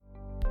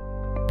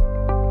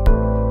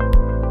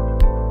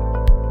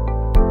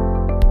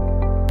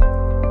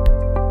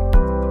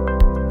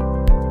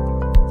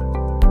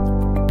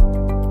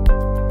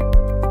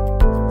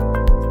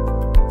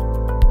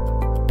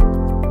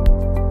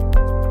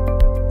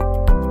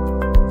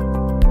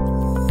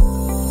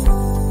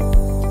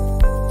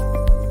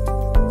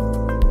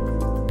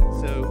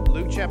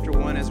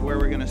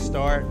going to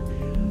start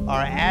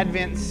our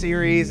Advent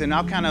series, and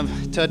I'll kind of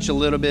touch a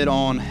little bit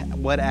on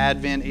what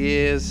Advent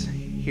is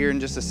here in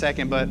just a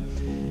second. But,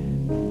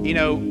 you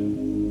know,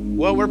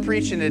 what we're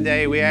preaching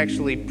today, we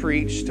actually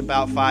preached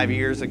about 5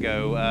 years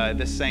ago,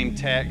 this same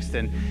text.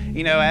 And,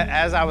 you know,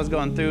 as I was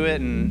going through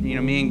it, and, you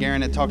know, me and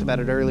Garen had talked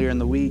about it earlier in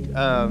the week,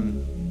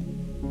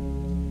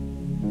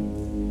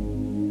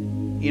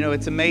 you know,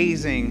 it's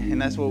amazing,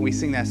 and that's what we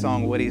sing that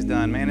song, What He's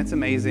Done. Man, it's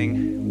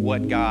amazing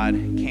what God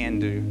can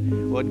do,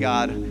 what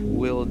God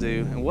will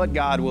do, and what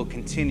God will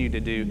continue to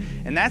do.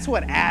 And that's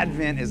what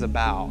Advent is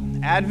about.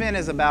 Advent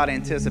is about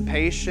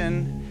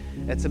anticipation.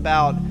 It's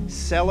about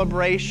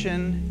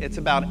celebration. It's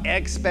about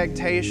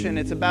expectation.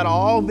 It's about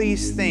all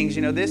these things.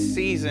 You know, this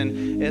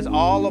season is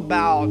all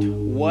about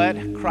what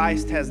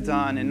Christ has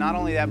done, and not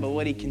only that, but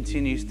what He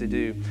continues to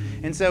do.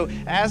 And so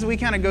as we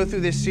kind of go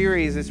through this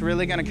series, it's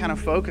really going to kind of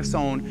focus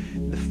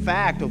on the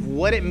fact of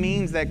what it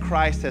means that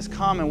Christ has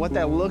come and what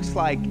that looks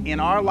like in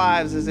our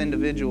lives as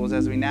individuals,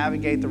 as we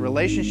navigate the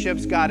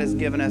relationships God has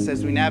given us,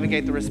 as we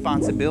navigate the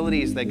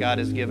responsibilities that God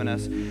has given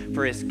us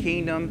for His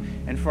kingdom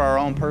and for our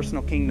own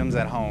personal kingdoms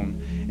at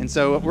home. And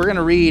so we're going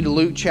to read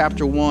Luke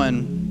chapter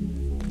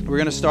 1. We're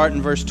going to start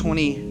in verse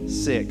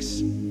 26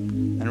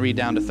 and read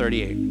down to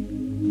 38.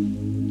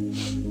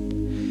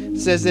 It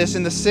says this,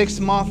 "In the 6th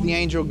month, the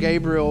angel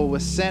Gabriel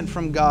was sent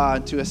from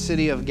God to a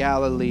city of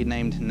Galilee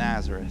named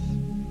Nazareth,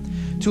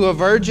 to a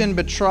virgin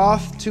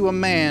betrothed to a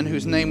man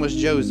whose name was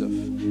Joseph,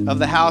 of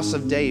the house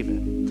of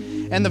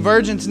David. And the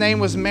virgin's name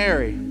was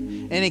Mary.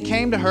 And he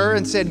came to her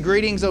and said,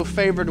 'Greetings, O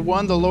favored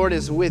one, the Lord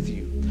is with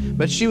you.'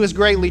 But she was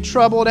greatly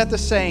troubled at the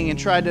saying and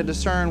tried to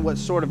discern what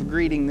sort of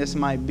greeting this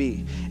might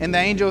be. And the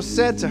angel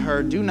said to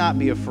her, 'Do not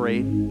be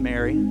afraid,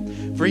 Mary,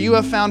 for you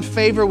have found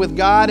favor with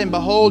God, and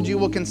behold, you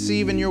will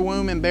conceive in your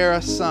womb and bear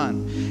a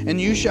son. And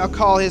you shall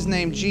call his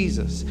name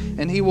Jesus,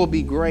 and he will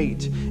be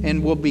great,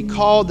 and will be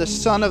called the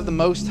Son of the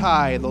Most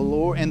High. The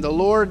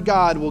Lord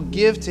God will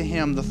give to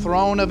him the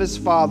throne of his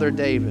father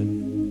David,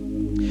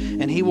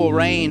 and he will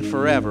reign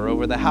forever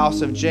over the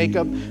house of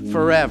Jacob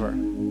forever.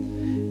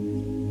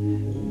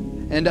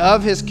 And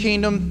of his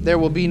kingdom there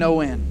will be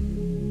no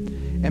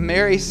end.' And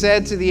Mary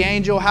said to the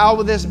angel, 'How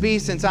will this be,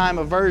 since I am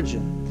a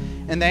virgin?'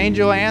 And the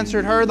angel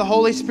answered her, 'The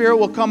Holy Spirit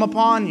will come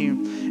upon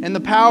you, and the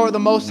power of the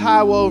Most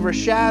High will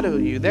overshadow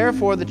you.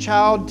 Therefore the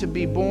child to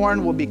be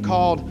born will be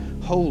called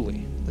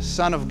Holy, the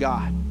Son of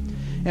God.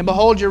 And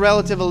behold, your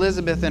relative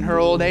Elizabeth in her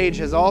old age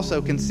has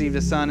also conceived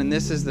a son, and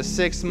this is the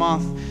 6th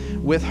month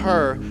with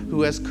her who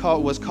was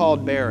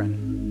called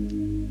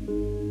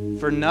barren.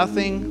 For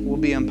nothing will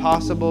be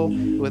impossible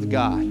with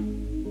God.'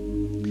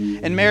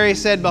 And Mary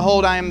said,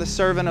 'Behold, I am the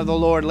servant of the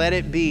Lord. Let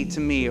it be to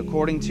me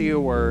according to your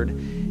word.'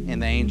 And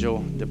the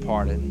angel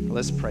departed."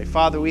 Let's pray.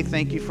 Father, we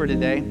thank you for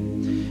today.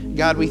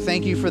 God, we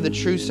thank you for the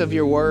truths of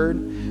your word.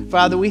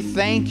 Father, we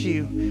thank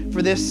you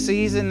for this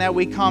season that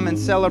we come and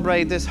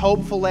celebrate, this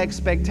hopeful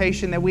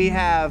expectation that we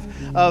have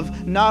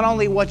of not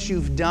only what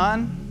you've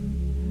done,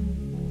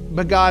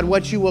 but God,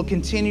 what you will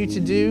continue to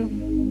do.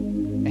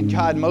 And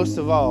God, most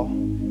of all,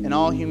 in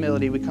all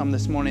humility, we come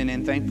this morning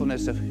in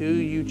thankfulness of who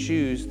you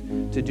choose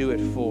to do it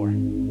for.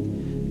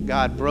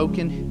 God,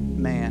 broken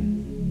man.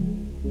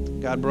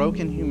 God,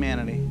 broken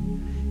humanity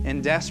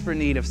in desperate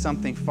need of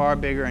something far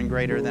bigger and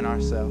greater than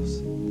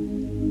ourselves.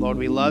 Lord,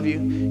 we love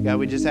you. God,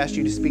 we just ask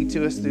you to speak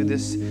to us through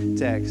this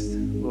text.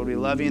 Lord, we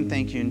love you and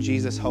thank you in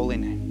Jesus' holy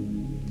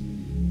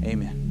name.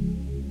 Amen.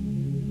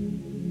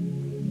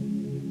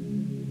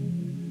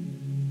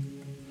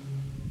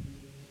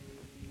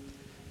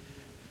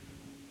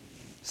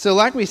 So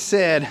like we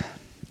said,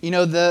 you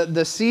know,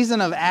 the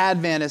season of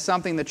Advent is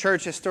something the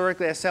church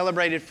historically has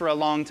celebrated for a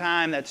long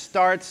time, that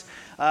starts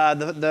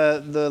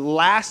the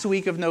last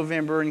week of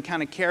November and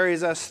kind of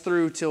carries us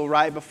through till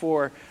right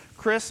before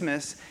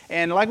Christmas.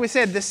 And like we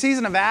said, this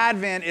season of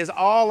Advent is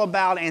all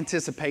about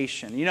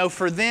anticipation. You know,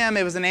 for them,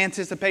 it was an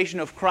anticipation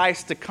of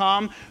Christ to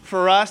come.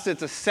 For us,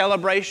 it's a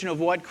celebration of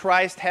what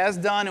Christ has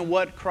done and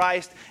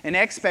an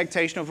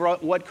expectation of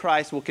what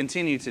Christ will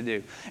continue to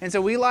do. And so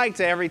we like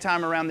to, every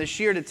time around this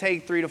year, to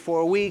take 3 to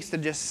 4 weeks to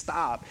just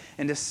stop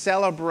and to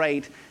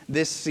celebrate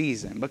this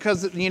season,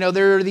 because, you know,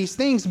 there are these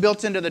things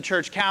built into the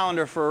church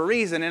calendar for a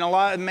reason, and a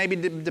lot, maybe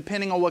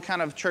depending on what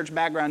kind of church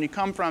background you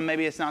come from,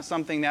 maybe it's not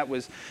something that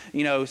was,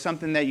 you know,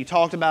 something that you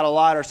talked about a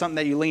lot or something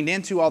that you leaned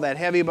into all that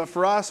heavy. But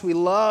for us, we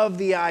love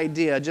the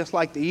idea, just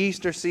like the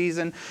Easter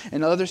season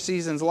and other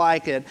seasons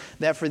like it,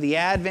 that for the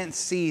Advent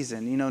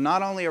season, you know,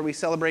 not only are we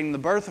celebrating the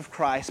birth of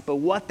Christ, but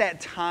what that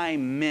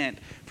time meant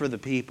for the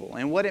people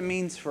and what it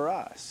means for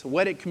us,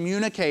 what it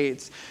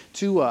communicates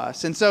to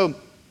us. And so,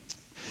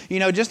 you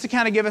know, just to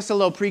kind of give us a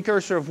little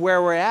precursor of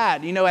where we're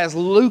at, you know, as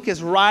Luke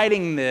is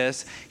writing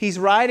this, he's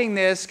writing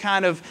this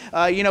kind of,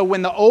 you know,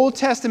 when the Old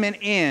Testament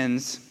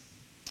ends,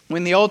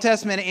 when the Old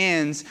Testament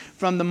ends,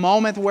 from the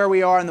moment where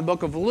we are in the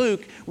book of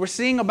Luke, we're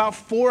seeing about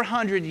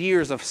 400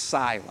 years of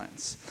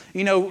silence.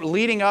 You know,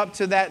 leading up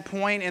to that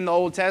point in the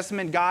Old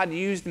Testament, God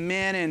used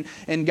men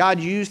and God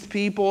used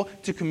people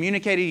to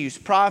communicate. He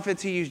used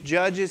prophets, He used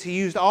judges, He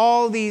used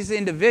all these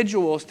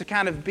individuals to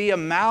kind of be a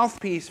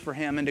mouthpiece for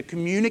Him and to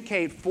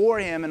communicate for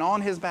Him and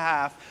on His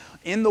behalf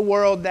in the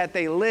world that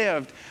they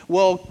lived.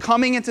 Well,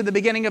 coming into the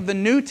beginning of the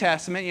New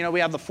Testament, you know,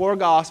 we have the four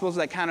Gospels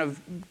that kind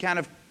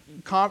of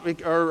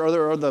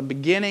or the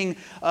beginning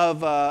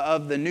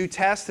of the New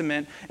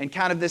Testament, and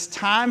kind of this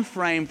time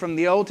frame from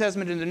the Old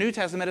Testament to the New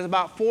Testament is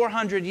about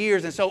 400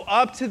 years. And so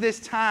up to this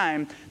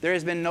time, there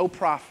has been no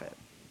prophet.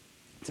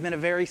 It's been a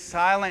very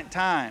silent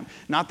time.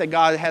 Not that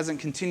God hasn't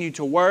continued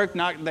to work,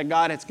 not that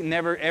God has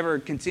never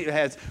ever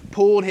has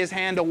pulled His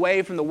hand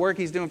away from the work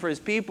He's doing for His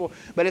people,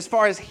 but as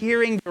far as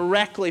hearing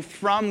directly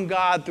from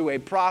God through a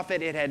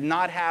prophet, it had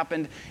not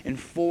happened in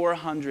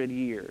 400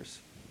 years.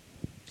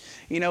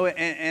 You know,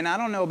 and I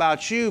don't know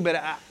about you, but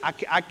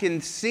I can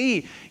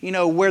see, you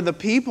know, where the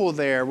people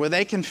there, where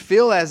they can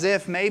feel as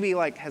if maybe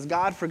like, has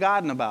God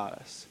forgotten about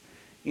us?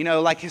 You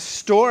know, like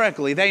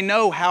historically, they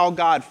know how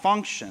God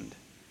functioned,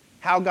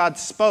 how God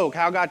spoke,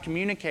 how God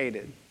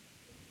communicated.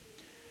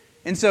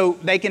 And so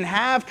they can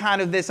have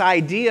kind of this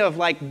idea of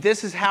like,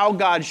 this is how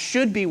God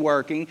should be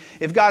working.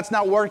 If God's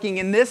not working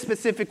in this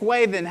specific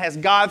way, then has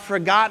God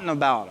forgotten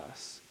about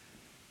us?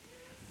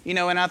 You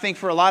know, and I think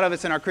for a lot of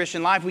us in our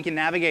Christian life, we can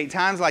navigate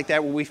times like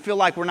that where we feel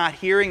like we're not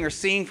hearing or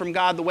seeing from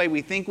God the way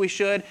we think we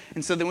should.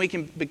 And so then we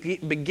can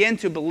begin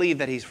to believe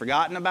that He's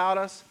forgotten about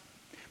us.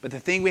 But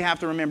the thing we have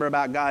to remember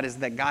about God is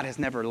that God has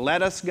never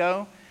let us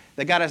go,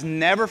 that God has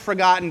never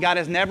forgotten, God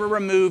has never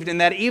removed,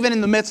 and that even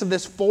in the midst of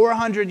this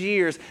 400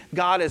 years,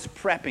 God is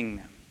prepping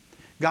them.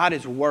 God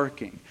is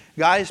working.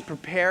 God is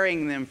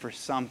preparing them for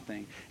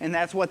something. And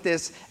that's what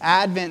this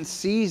Advent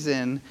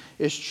season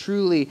is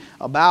truly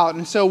about.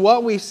 And so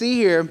what we see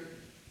here,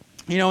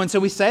 you know, and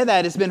so we say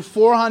that it's been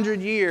 400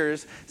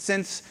 years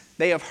since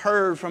they have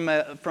heard from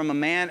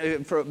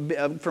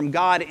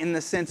God in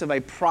the sense of a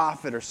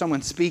prophet or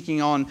someone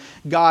speaking on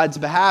God's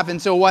behalf. And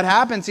so what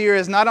happens here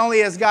is not only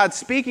is God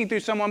speaking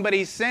through someone, but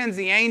He sends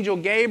the angel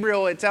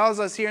Gabriel. It tells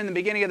us here in the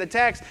beginning of the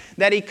text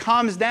that he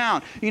comes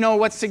down. You know,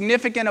 what's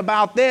significant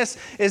about this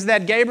is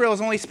that Gabriel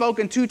is only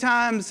spoken 2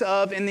 times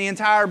in the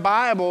entire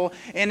Bible,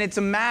 and it's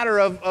a matter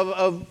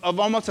of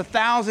almost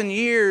 1,000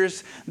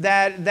 years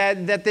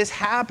that this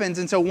happens.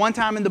 And so one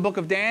time in the book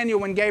of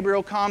Daniel when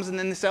Gabriel comes, and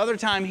then this other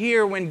time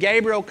here when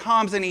Gabriel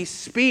comes and he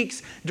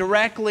speaks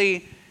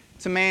directly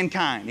to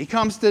mankind. He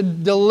comes to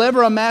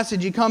deliver a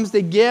message. He comes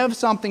to give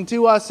something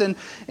to us.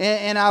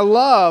 And I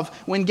love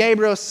when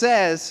Gabriel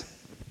says,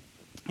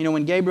 you know,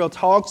 when Gabriel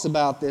talks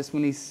about this,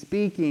 when he's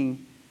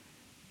speaking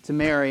to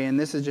Mary, and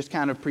this is just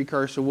kind of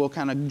precursor, we'll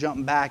kind of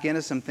jump back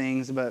into some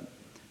things, but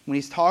when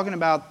he's talking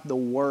about the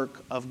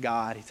work of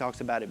God, he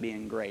talks about it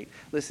being great.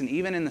 Listen,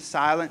 even in the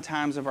silent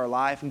times of our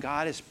life,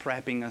 God is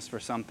prepping us for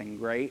something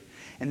great.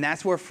 And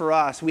that's where for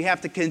us, we have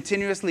to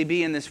continuously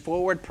be in this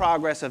forward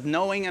progress of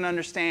knowing and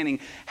understanding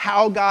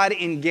how God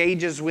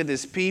engages with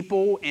His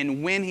people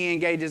and when He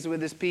engages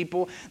with His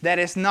people. That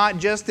it's not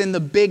just in the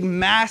big,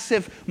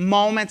 massive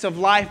moments of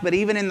life, but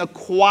even in the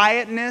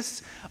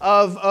quietness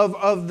of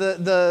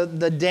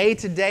the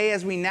day-to-day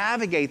as we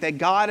navigate, that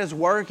God is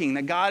working,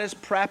 that God is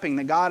prepping,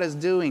 that God is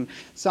doing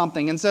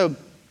something. And so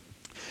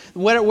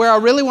where I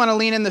really want to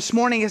lean in this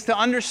morning is to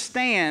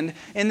understand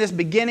in this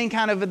beginning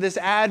kind of this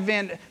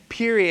Advent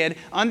period,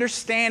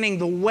 understanding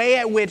the way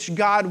at which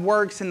God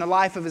works in the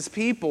life of His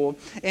people,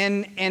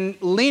 and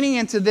leaning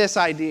into this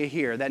idea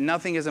here that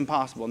nothing is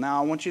impossible.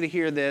 Now I want you to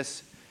hear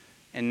this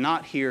and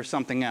not hear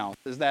something else.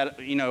 Is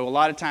that, you know, a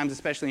lot of times,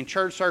 especially in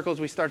church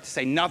circles, we start to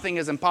say nothing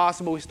is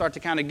impossible. We start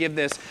to kind of give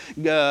this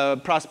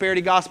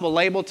prosperity gospel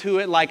label to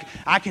it, like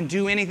I can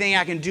do anything,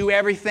 I can do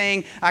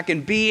everything, I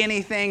can be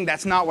anything.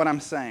 That's not what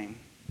I'm saying.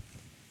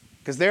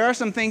 Because there are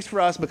some things for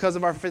us, because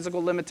of our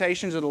physical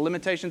limitations or the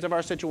limitations of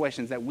our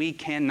situations, that we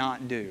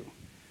cannot do.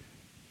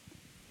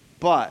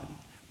 But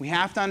we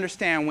have to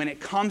understand when it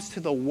comes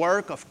to the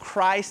work of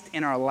Christ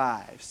in our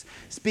lives,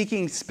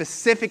 speaking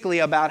specifically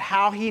about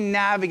how He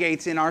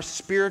navigates in our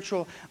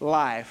spiritual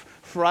life,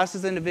 for us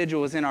as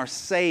individuals, in our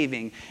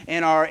saving,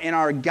 in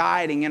our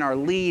guiding, in our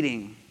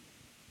leading,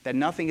 that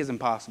nothing is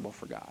impossible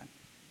for God.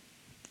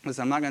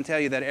 Listen, I'm not going to tell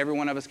you that every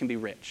one of us can be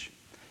rich.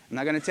 I'm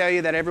not going to tell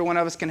you that every one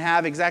of us can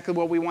have exactly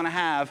what we want to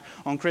have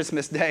on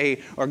Christmas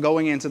Day or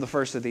going into the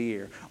first of the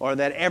year, or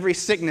that every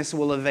sickness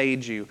will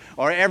evade you,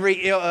 or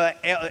every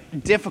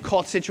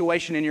difficult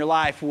situation in your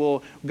life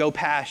will go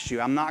past you.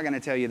 I'm not going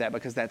to tell you that,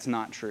 because that's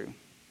not true.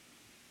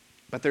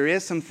 But there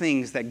is some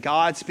things that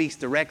God speaks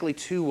directly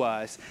to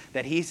us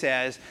that He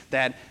says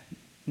that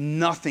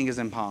nothing is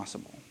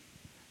impossible.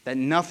 That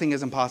nothing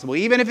is impossible.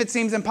 Even if it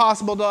seems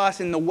impossible to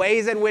us, in the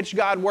ways in which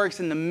God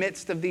works in the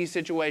midst of these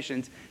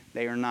situations,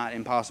 they are not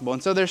impossible.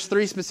 And so there's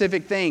 3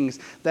 specific things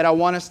that I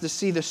want us to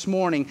see this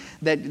morning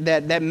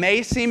that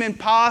may seem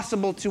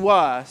impossible to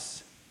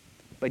us,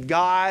 but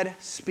God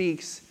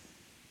speaks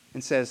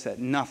and says that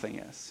nothing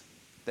is.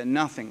 That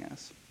nothing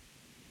is.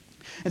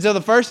 And so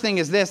the first thing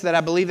is this, that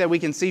I believe that we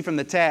can see from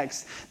the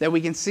text, that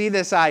we can see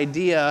this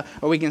idea,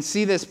 or we can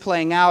see this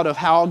playing out of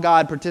how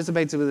God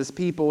participates with his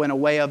people in a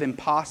way of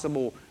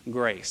impossible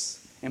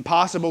grace.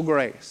 Impossible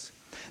grace.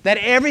 That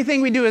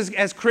everything we do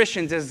as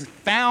Christians is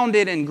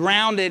founded and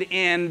grounded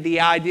in the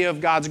idea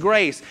of God's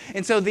grace.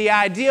 And so the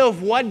idea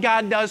of what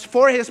God does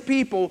for his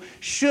people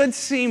should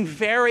seem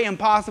very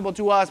impossible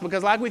to us,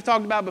 because like we've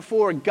talked about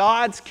before,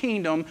 God's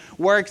kingdom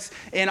works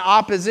in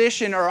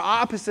opposition or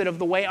opposite of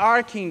the way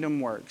our kingdom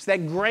works.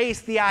 That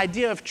grace, the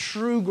idea of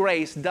true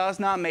grace, does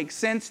not make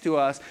sense to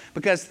us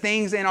because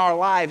things in our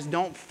lives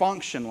don't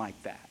function like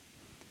that.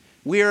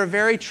 We are a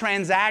very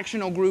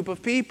transactional group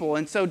of people,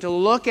 and so to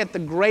look at the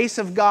grace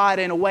of God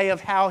in a way of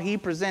how he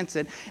presents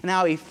it and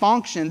how he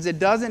functions, it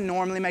doesn't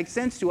normally make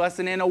sense to us,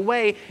 and in a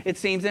way it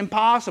seems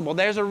impossible.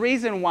 There's a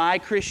reason why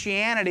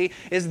Christianity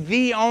is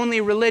the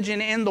only religion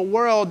in the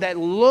world that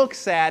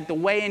looks at the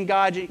way in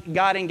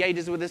God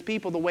engages with his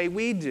people the way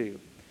we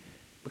do.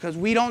 Because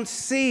we don't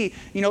see,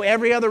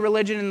 every other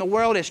religion in the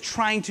world is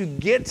trying to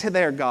get to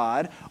their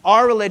God.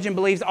 Our religion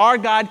believes our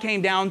God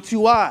came down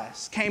to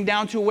us, came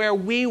down to where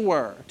we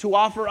were, to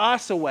offer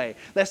us a way.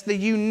 That's the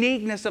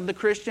uniqueness of the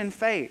Christian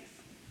faith.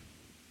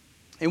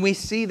 And we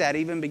see that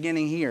even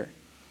beginning here.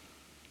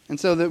 And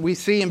so that we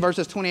see in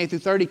verses 28 through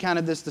 30 kind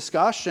of this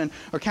discussion,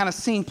 or kind of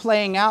seeing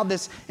playing out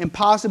this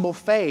impossible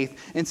faith.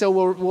 And so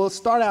we'll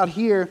start out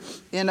here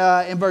in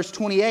verse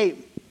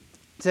 28.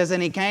 It says,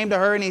 and he came to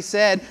her and he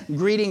said,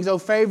 greetings, O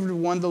favored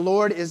one, the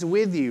Lord is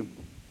with you.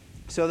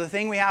 So the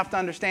thing we have to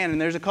understand,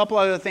 and there's a couple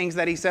other things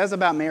that he says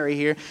about Mary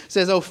here. He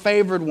says, O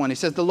favored one. He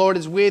says, the Lord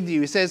is with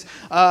you. He says,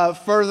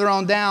 further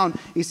on down,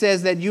 he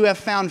says that you have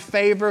found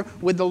favor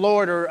with the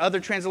Lord, or other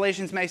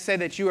translations may say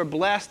that you are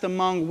blessed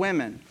among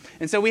women.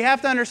 And so we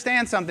have to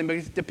understand something,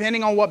 because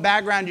depending on what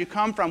background you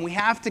come from, we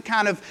have to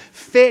kind of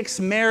fix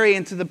Mary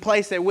into the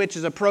place at which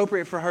is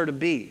appropriate for her to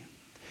be.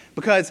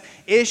 Because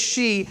is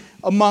she,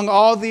 among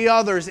all the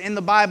others in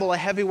the Bible, a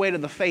heavyweight of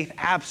the faith?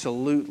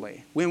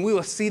 Absolutely. When we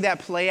will see that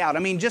play out. I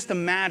mean, just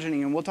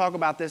imagining, and we'll talk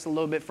about this a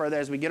little bit further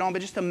as we get on,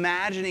 but just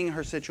imagining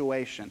her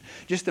situation.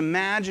 Just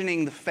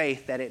imagining the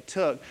faith that it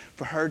took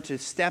for her to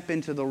step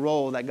into the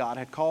role that God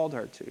had called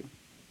her to.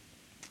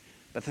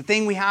 But the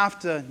thing we have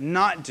to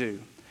not do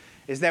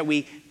is that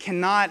we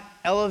cannot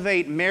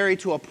elevate Mary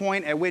to a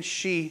point at which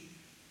she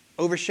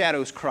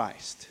overshadows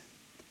Christ.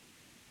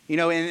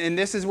 And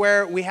this is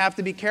where we have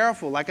to be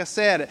careful. Like I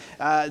said,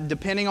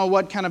 depending on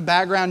what kind of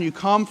background you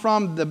come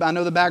from, I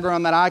know the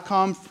background that I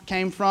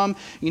came from,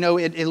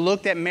 it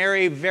looked at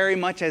Mary very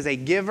much as a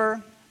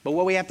giver. But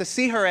what we have to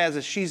see her as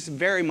is she's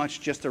very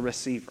much just a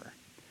receiver.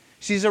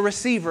 She's a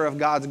receiver of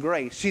God's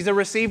grace. She's a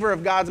receiver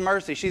of God's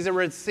mercy. She's a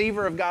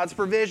receiver of God's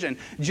provision,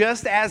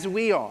 just as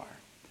we are.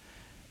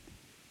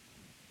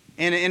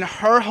 And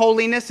her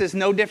holiness is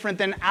no different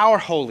than our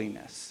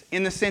holiness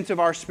in the sense of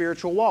our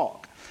spiritual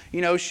walk.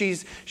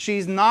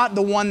 She's not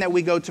the one that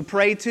we go to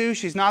pray to.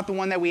 She's not the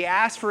one that we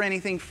ask for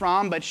anything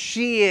from, but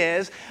she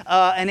is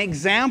an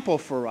example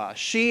for us.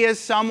 She is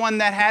someone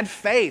that had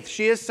faith.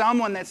 She is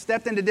someone that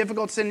stepped into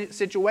difficult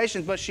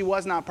situations, but she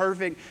was not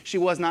perfect. She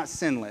was not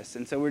sinless.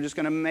 And so we're just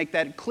going to make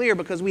that clear,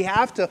 because we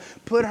have to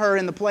put her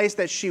in the place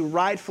that she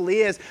rightfully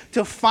is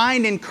to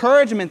find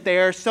encouragement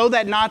there, so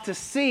that not to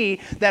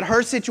see that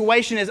her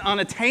situation is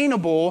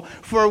unattainable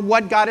for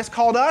what God has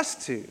called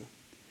us to.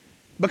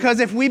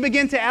 Because if we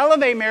begin to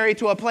elevate Mary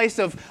to a place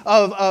of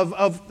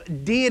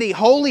deity,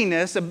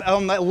 holiness,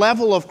 on that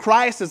level of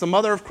Christ as a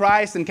mother of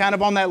Christ, and kind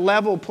of on that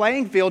level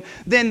playing field,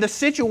 then the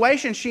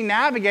situation she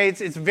navigates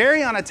is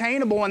very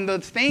unattainable, and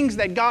the things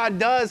that God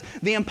does,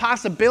 the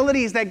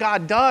impossibilities that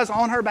God does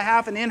on her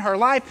behalf and in her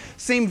life,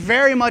 seem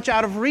very much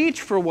out of reach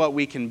for what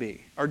we can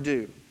be or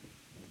do.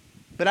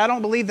 But I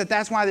don't believe that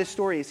that's why this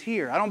story is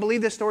here. I don't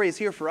believe this story is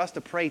here for us to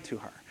pray to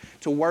her,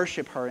 to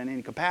worship her in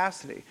any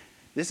capacity.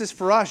 This is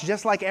for us,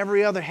 just like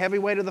every other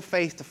heavyweight of the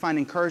faith, to find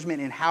encouragement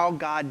in how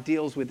God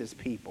deals with his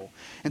people.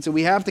 And so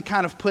we have to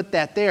kind of put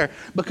that there,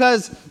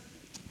 because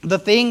the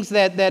things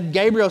that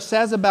Gabriel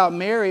says about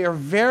Mary are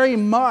very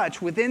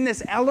much within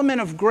this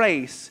element of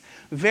grace,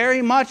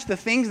 very much the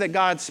things that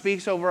God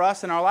speaks over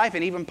us in our life.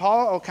 And even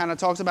Paul kind of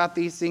talks about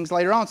these things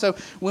later on. So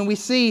when we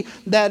see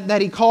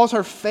that he calls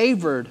her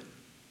favored,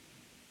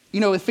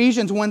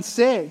 Ephesians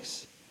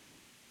 1:6,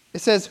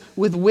 it says,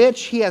 with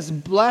which he has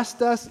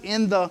blessed us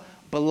in the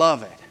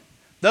beloved.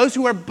 Those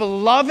who are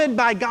beloved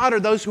by God are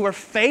those who are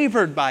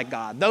favored by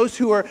God. Those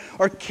who are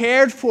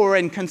cared for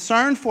and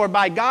concerned for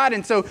by God.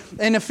 And so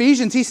in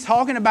Ephesians, he's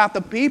talking about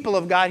the people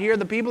of God here,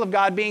 the people of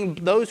God being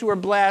those who are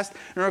blessed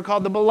and are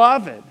called the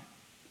beloved.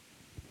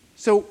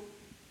 So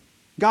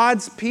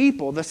God's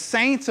people, the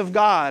saints of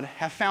God,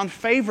 have found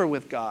favor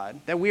with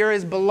God, that we are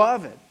his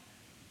beloved.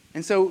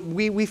 And so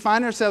we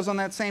find ourselves on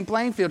that same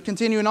playing field.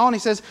 Continuing on, he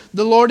says,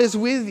 the Lord is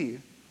with you.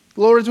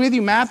 The Lord is with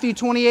you. Matthew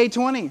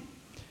 28:20.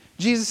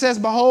 Jesus says,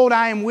 behold,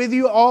 I am with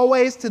you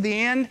always to the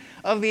end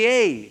of the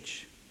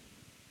age.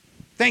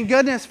 Thank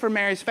goodness for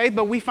Mary's faith,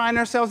 but we find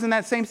ourselves in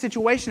that same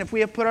situation if we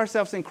have put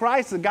ourselves in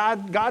Christ.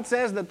 God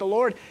says that the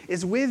Lord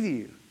is with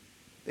you.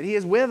 that he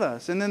is with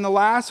us. And then the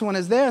last one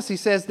is this. He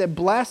says that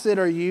blessed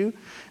are you.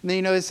 And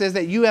then, it says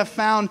that you have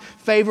found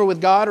favor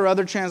with God, or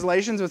other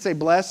translations would say,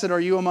 blessed are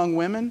you among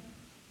women.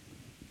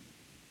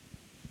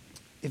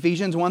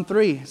 Ephesians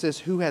 1:3 says,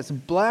 who has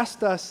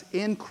blessed us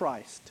in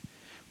Christ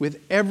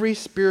with every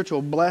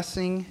spiritual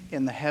blessing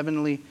in the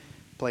heavenly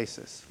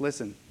places.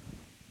 Listen,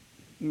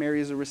 Mary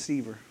is a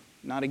receiver,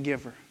 not a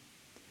giver.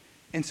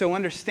 And so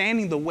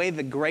understanding the way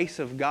the grace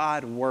of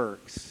God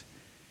works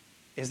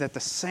is that the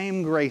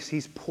same grace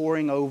he's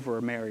pouring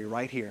over Mary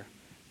right here,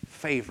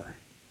 favor,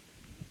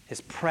 his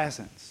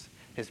presence,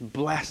 his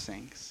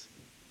blessings,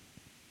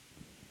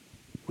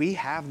 we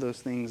have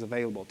those things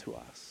available to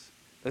us.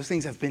 Those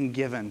things have been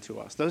given to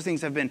us. Those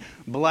things have been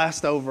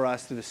blessed over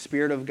us through the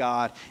Spirit of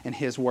God and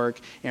his work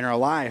in our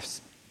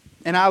lives.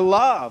 And I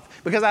love,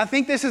 because I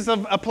think this is a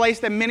place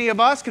that many of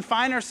us could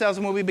find ourselves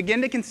when we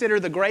begin to consider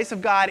the grace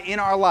of God in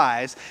our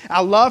lives.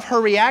 I love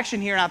her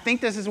reaction here, and I think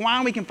this is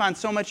why we can find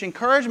so much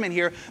encouragement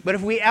here. But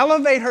if we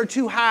elevate her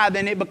too high,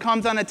 then it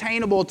becomes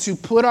unattainable to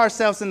put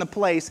ourselves in the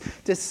place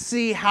to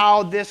see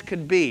how this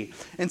could be.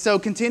 And so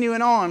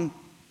continuing on,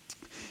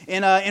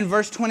 in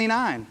verse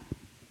 29,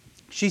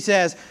 she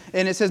says,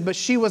 and it says, but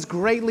she was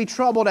greatly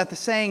troubled at the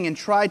saying and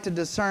tried to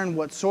discern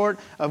what sort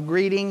of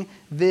greeting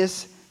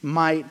this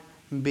might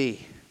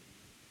be.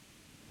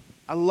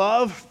 I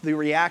love the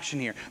reaction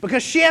here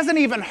because she hasn't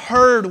even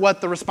heard what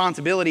the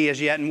responsibility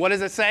is yet. And what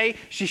does it say?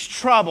 She's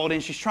troubled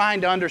and she's trying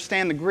to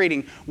understand the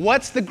greeting.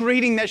 What's the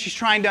greeting that she's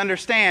trying to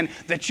understand?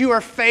 That you are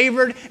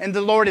favored and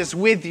the Lord is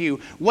with you.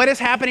 What is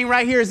happening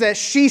right here is that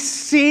she's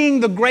seeing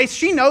the grace.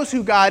 She knows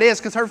who God is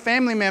because her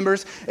family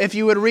members, if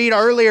you would read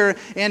earlier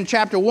in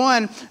chapter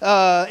 1,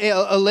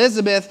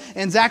 Elizabeth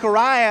and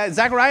Zechariah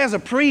is a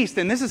priest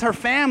and this is her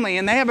family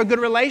and they have a good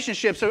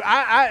relationship. So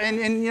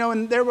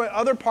and there were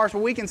other parts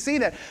where we can see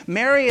that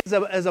Mary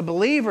is a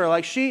believer,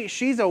 like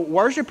she's a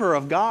worshiper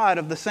of God,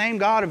 of the same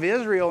God of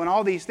Israel and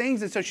all these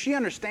things. And so she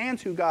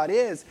understands who God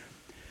is.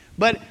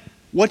 But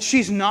what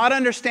she's not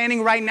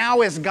understanding right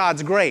now is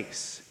God's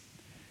grace.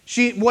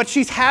 What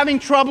she's having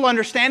trouble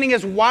understanding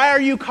is, why are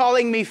you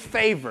calling me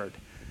favored?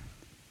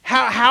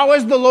 How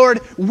is the Lord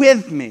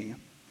with me?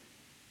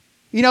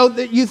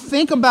 You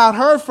think about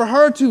her, for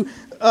her to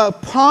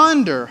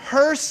ponder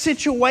her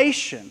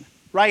situation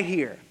right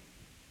here.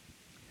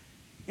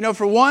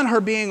 For one,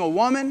 her being a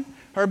woman,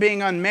 her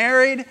being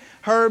unmarried,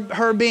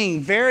 her being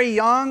very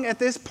young at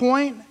this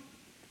point.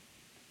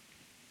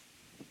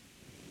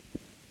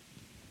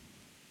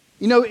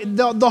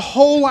 The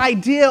whole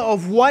idea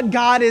of what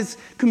God is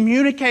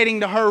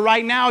communicating to her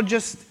right now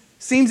just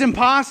seems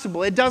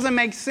impossible. It doesn't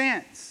make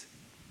sense.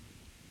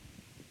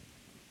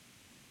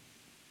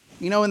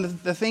 And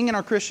the thing in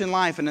our Christian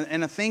life,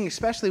 and a thing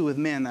especially with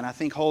men that I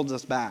think holds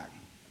us back,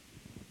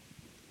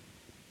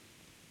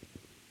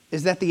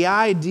 is that the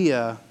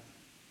idea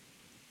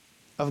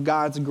of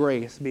God's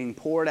grace being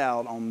poured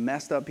out on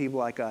messed up people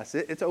like us,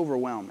 it's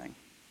overwhelming.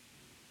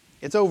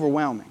 It's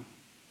overwhelming.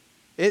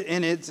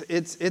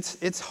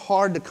 It's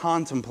hard to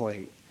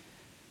contemplate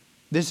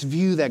this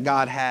view that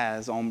God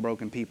has on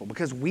broken people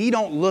because we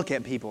don't look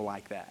at people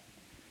like that.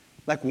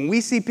 Like when we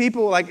see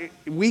people,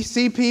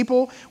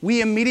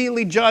 we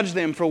immediately judge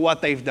them for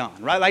what they've done,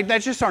 right? Like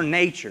that's just our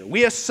nature.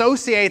 We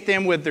associate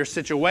them with their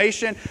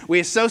situation. We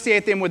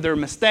associate them with their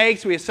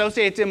mistakes. We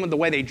associate them with the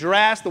way they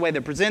dress, the way they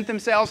present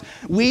themselves.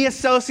 We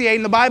associate,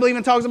 and the Bible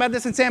even talks about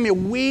this in Samuel,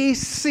 we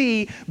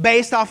see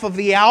based off of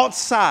the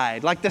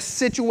outside, like the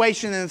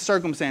situation and the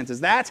circumstances.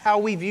 That's how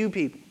we view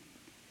people.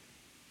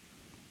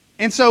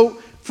 And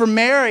so for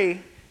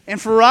Mary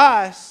and for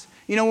us,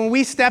 when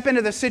we step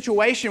into the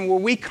situation where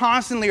we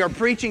constantly are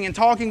preaching and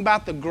talking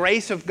about the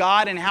grace of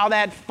God and how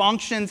that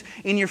functions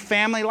in your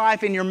family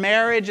life, in your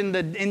marriage,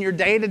 in your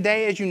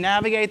day-to-day as you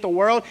navigate the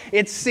world,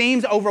 it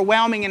seems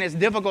overwhelming and it's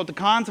difficult to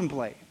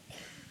contemplate.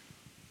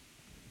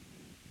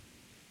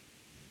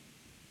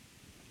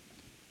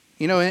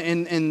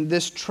 In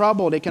this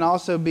troubled, it can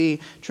also be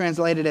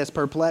translated as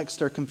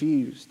perplexed or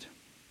confused.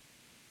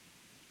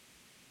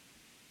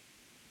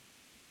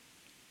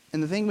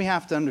 And the thing we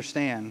have to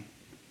understand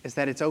is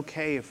that it's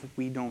okay if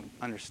we don't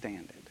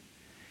understand it.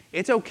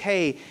 It's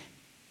okay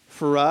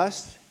for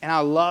us, and I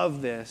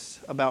love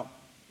this about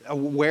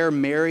where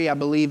Mary, I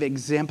believe,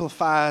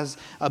 exemplifies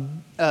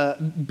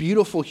a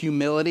beautiful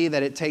humility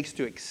that it takes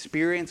to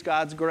experience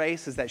God's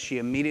grace, is that she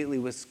immediately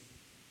was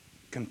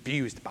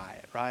confused by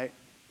it, right?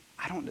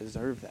 I don't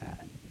deserve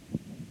that.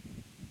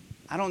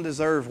 I don't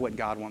deserve what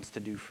God wants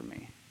to do for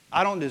me.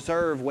 I don't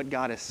deserve what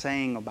God is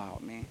saying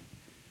about me.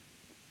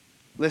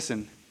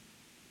 Listen,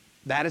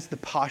 that is the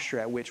posture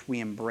at which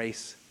we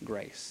embrace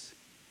grace.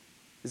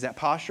 Is that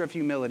posture of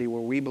humility where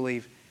we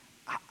believe,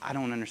 I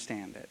don't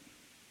understand it.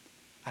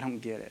 I don't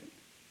get it.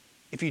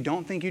 If you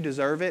don't think you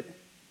deserve it,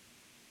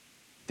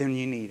 then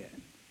you need it.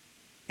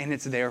 And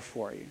it's there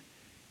for you.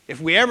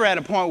 If we ever at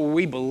a point where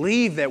we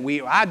believe that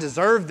I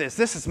deserve this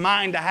is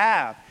mine to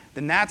have,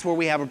 then that's where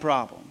we have a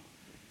problem.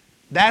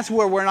 That's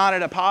where we're not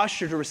at a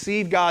posture to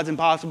receive God's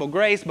impossible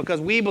grace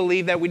because we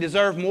believe that we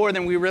deserve more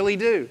than we really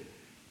do.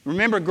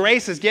 Remember,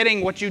 grace is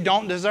getting what you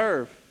don't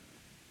deserve.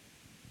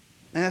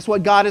 And that's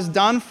what God has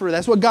done for her.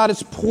 That's what God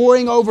is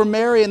pouring over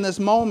Mary in this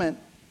moment.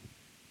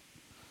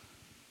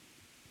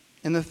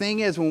 And the thing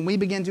is, when we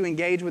begin to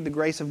engage with the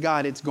grace of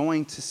God, it's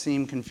going to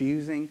seem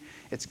confusing.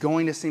 It's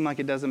going to seem like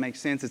it doesn't make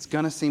sense. It's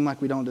going to seem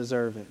like we don't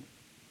deserve it.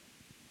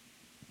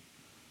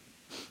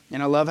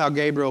 And I love how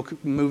Gabriel,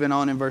 moving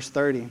on in verse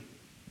 30,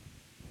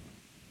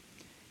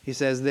 he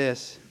says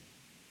this.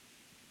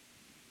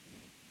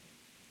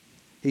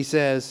 He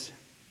says,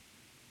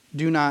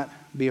 do not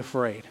be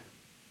afraid.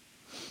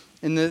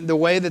 And the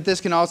way that this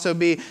can also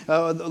be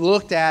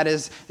looked at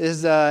is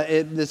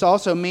this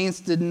also means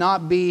to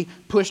not be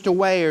pushed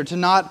away or to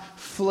not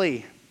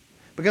flee.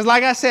 Because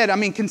like I said,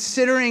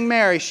 considering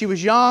Mary, she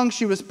was young,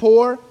 she was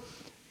poor.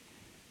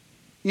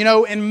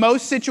 In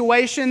most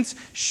situations,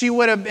 she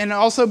would have, and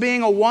also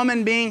being a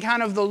woman, being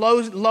kind of the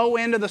low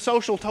end of the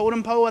social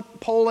totem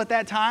pole at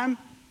that time,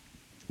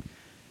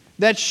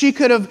 that she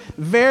could have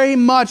very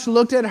much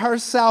looked at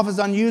herself as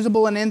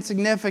unusable and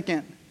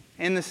insignificant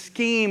in the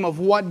scheme of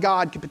what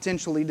God could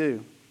potentially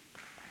do.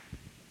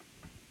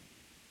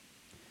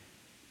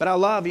 But I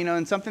love,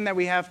 and something that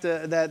we have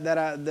to,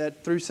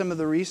 that through some of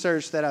the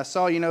research that I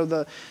saw,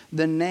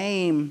 the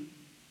name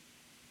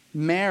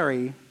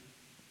Mary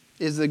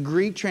is the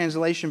Greek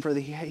translation for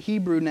the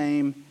Hebrew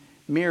name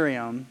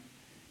Miriam.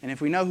 And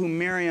if we know who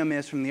Miriam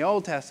is from the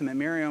Old Testament,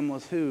 Miriam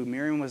was who?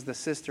 Miriam was the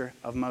sister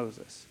of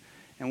Moses.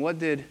 And what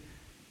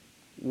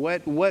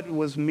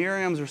was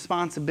Miriam's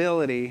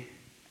responsibility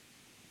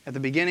at the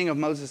beginning of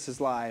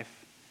Moses'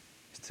 life?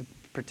 Is to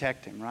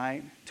protect him,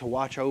 right? To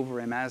watch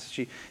over him as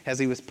he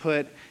was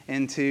put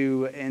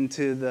into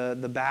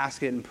the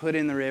basket and put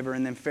in the river,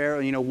 and then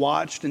Pharaoh,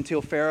 watched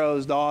until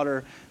Pharaoh's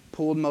daughter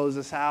pulled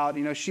Moses out.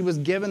 She was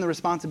given the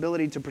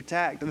responsibility to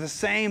protect. The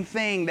same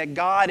thing that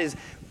God is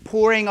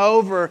pouring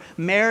over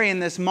Mary in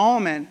this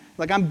moment.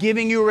 Like, I'm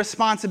giving you a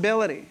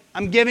responsibility.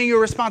 I'm giving you a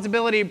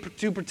responsibility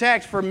to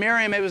protect. For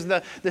Miriam, it was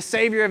the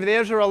Savior of the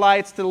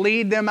Israelites to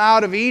lead them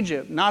out of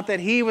Egypt. Not that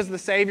he was the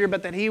Savior,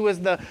 but that he was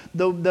the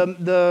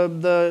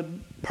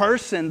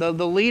person, the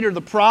leader,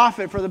 the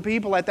prophet for the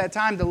people at that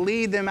time to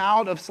lead them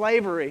out of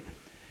slavery.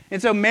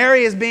 And so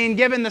Mary is being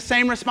given the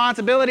same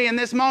responsibility in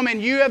this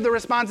moment. You have the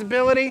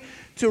responsibility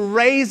to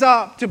raise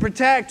up, to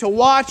protect, to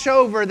watch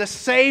over the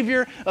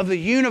Savior of the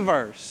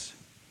universe.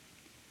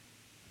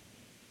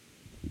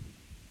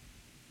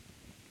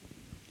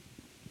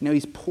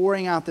 He's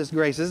pouring out this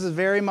grace. This is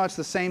very much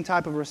the same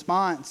type of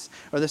response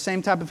or the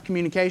same type of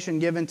communication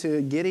given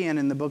to Gideon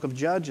in the book of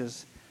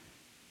Judges.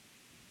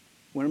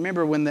 Well,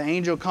 remember, when the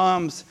angel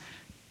comes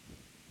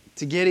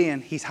to Gideon,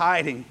 he's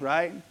hiding,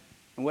 right?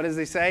 And what does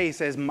he say? He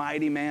says,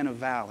 mighty man of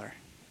valor.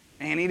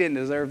 And he didn't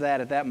deserve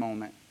that at that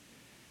moment.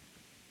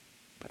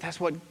 But that's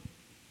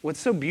what's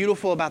so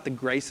beautiful about the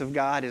grace of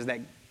God is that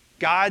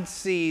God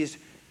sees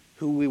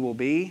who we will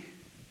be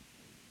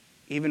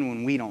even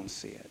when we don't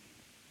see it.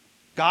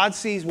 God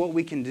sees what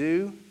we can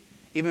do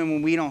even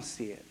when we don't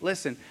see it.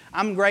 Listen,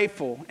 I'm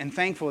grateful and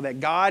thankful that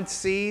God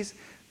sees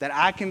that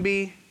I can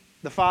be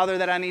the father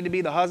that I need to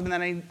be, the husband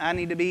that I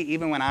need to be,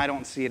 even when I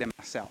don't see it in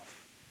myself.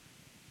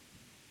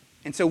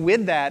 And so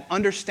with that,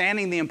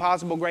 understanding the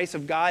impossible grace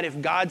of God,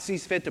 if God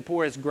sees fit to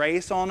pour His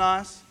grace on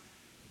us,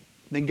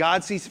 then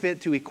God sees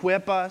fit to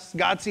equip us.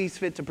 God sees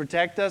fit to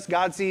protect us.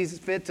 God sees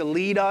fit to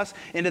lead us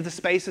into the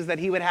spaces that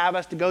He would have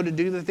us to go to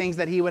do the things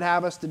that He would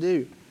have us to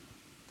do.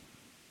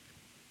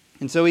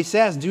 And so He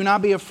says, do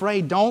not be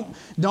afraid. Don't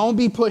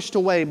be pushed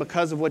away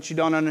because of what you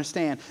don't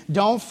understand.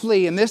 Don't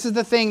flee. And this is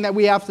the thing that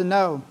we have to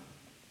know,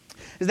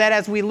 is that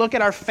as we look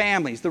at our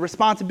families, the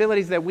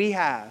responsibilities that we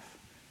have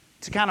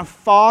to kind of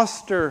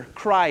foster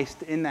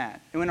Christ in that,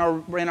 in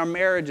our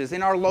marriages,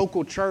 in our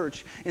local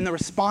church, in the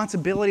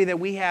responsibility that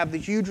we have, the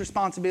huge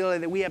responsibility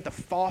that we have to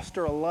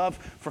foster a love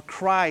for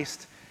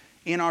Christ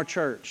in our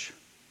church.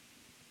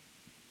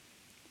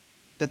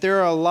 That there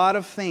are a lot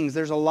of things,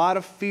 there's a lot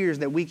of fears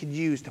that we could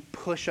use to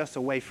push us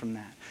away from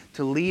that,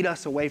 to lead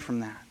us away from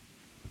that.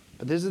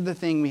 But this is the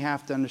thing we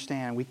have to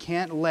understand. We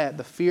can't let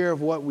the fear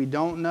of what we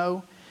don't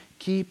know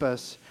keep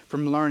us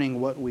from learning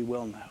what we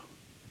will know.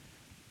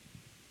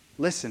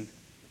 Listen,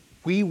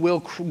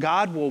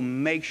 God will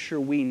make sure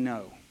we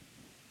know.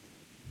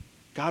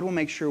 God will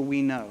make sure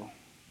we know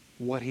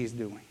what He's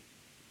doing.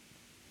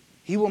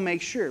 He will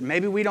make sure.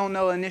 Maybe we don't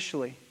know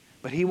initially,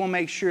 but He will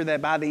make sure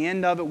that by the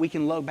end of it, we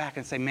can look back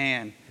and say,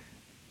 man,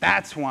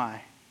 that's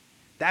why.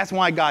 That's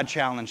why God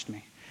challenged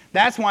me.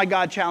 That's why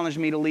God challenged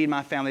me to lead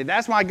my family.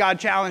 That's why God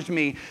challenged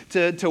me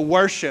to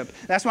worship.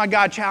 That's why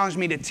God challenged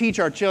me to teach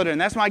our children.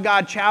 That's why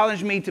God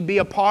challenged me to be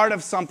a part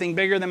of something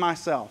bigger than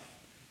myself.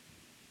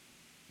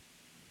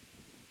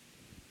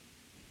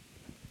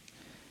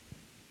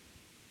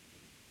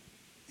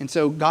 And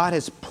so God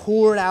has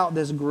poured out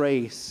this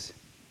grace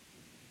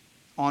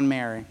on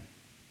Mary,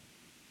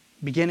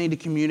 beginning to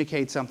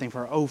communicate something for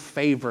her. Oh,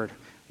 favored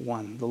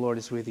one, the Lord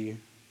is with you.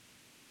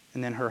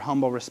 And then her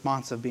humble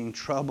response of being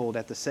troubled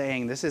at the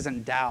saying, this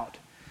isn't doubt.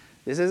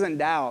 This isn't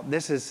doubt.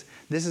 This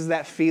is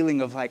that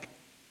feeling of like,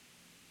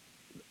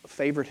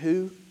 favored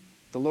who?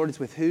 The Lord is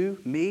with who?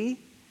 Me?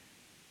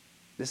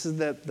 This is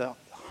the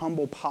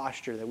humble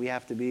posture that we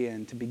have to be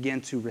in to begin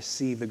to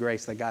receive the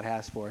grace that God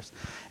has for us.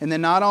 And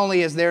then not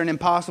only is there an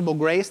impossible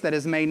grace that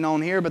is made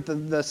known here, but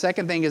the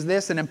second thing is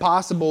this, an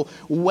impossible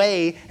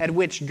way at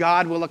which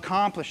God will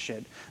accomplish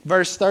it.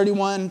 Verse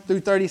 31 through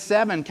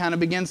 37 kind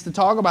of begins to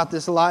talk about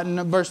this a lot.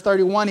 In verse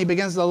 31, he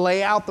begins to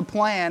lay out the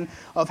plan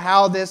of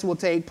how this will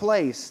take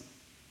place.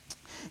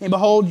 And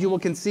behold, you will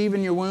conceive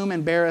in your womb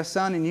and bear a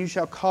son, and you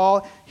shall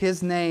call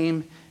his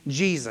name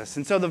Jesus.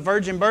 And so the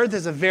virgin birth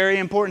is a very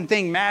important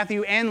thing.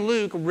 Matthew and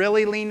Luke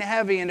really lean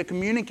heavy into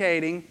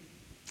communicating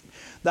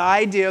the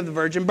idea of the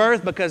virgin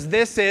birth, because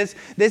this is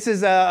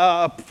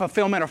a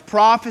fulfillment of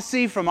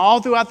prophecy from all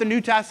throughout the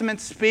New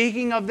Testament,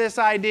 speaking of this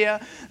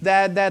idea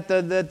that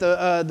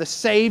the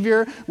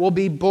Savior will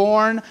be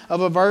born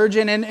of a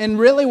virgin. And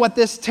really what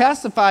this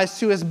testifies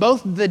to is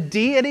both the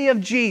deity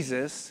of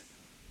Jesus,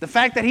 the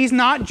fact that He's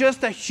not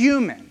just a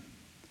human.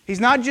 He's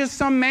not just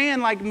some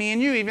man like me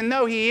and you, even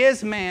though He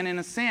is man in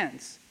a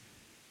sense.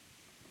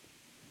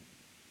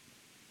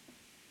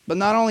 But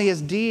not only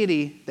His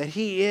deity, that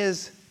He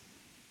is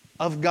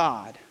of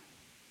God,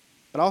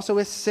 but also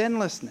His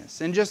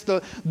sinlessness and just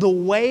the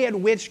way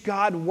in which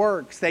God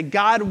works, that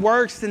God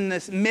works in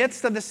the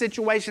midst of the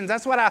situations.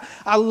 That's what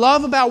I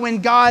love about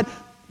when God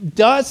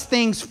does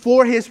things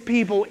for His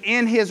people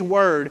in His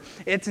Word.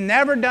 It's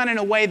never done in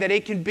a way that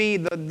it can be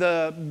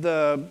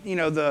the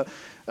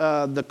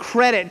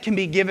credit can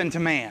be given to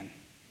man.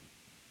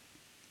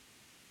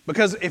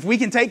 Because if we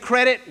can take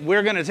credit,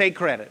 we're going to take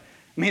credit.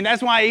 I mean,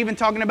 that's why even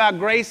talking about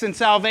grace and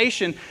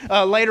salvation,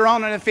 later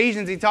on in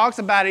Ephesians, he talks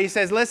about it. He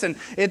says, listen,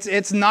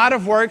 it's not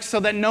of works so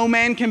that no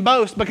man can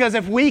boast. Because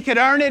if we could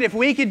earn it, if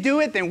we could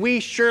do it, then we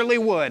surely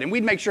would. And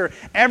we'd make sure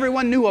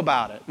everyone knew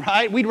about it,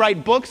 right? We'd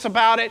write books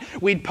about it.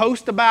 We'd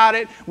post about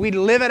it. We'd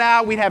live it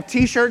out. We'd have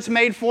T-shirts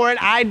made for it.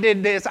 I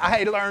did this.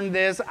 I learned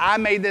this. I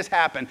made this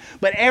happen.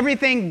 But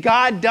everything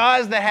God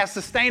does that has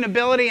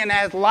sustainability and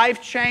has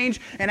life change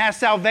and has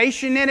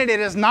salvation in it, it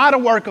is not a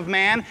work of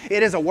man.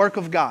 It is a work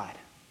of God.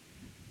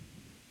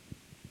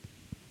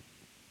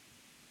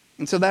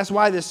 And so that's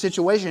why this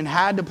situation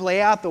had to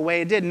play out the way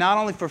it did, not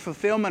only for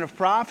fulfillment of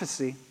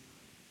prophecy,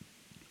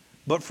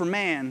 but for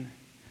man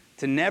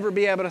to never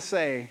be able to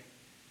say,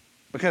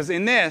 because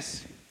in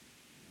this,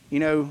 we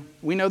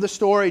know the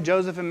story,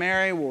 Joseph and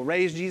Mary will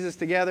raise Jesus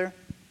together,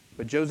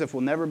 but Joseph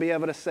will never be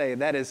able to say,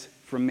 that is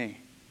from me.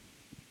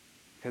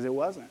 Because it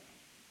wasn't.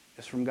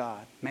 It's from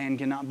God. Man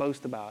cannot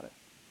boast about it.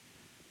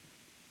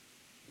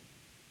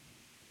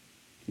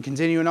 And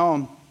continuing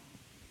on,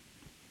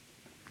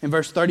 in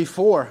verse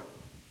 34,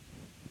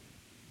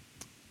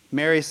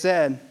 Mary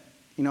said,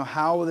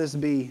 how will this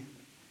be?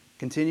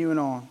 Continuing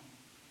on.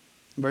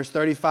 Verse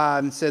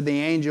 35, and said, the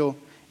angel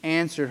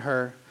answered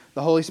her,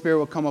 the Holy Spirit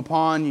will come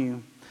upon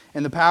you,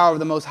 and the power of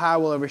the Most High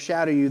will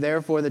overshadow you.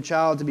 Therefore, the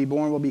child to be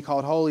born will be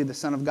called Holy, the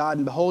Son of God.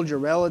 And behold, your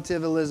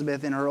relative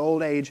Elizabeth in her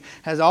old age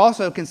has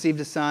also conceived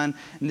a son,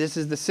 and this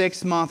is the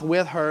 6th month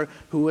with her,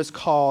 who was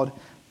called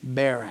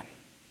barren.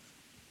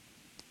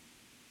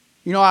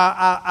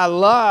 I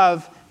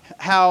love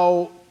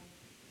how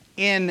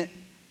in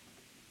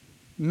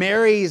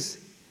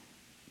Mary's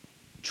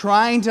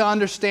trying to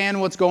understand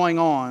what's going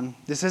on.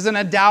 This isn't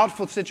a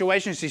doubtful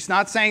situation. She's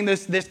not saying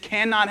this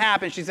cannot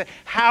happen. She said,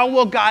 how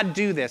will God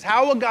do this?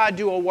 How will God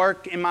do a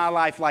work in my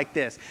life like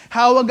this?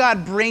 How will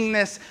God bring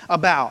this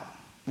about?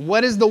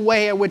 What is the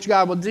way at which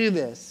God will do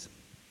this?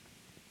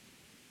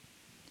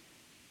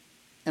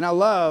 And I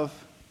love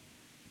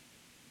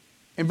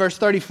in verse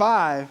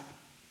 35,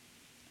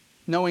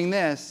 knowing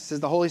this, it says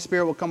the Holy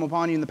Spirit will come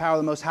upon you and the power of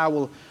the Most High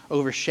will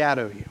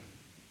overshadow you.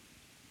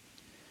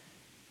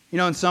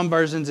 In some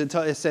versions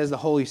it says the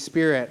Holy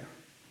Spirit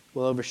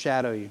will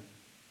overshadow you.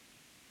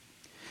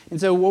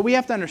 And so what we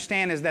have to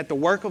understand is that the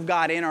work of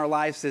God in our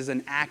lives is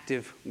an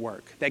active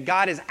work. That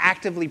God is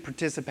actively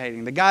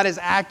participating. That God is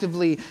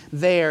actively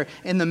there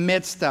in the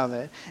midst of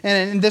it.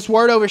 And in this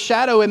word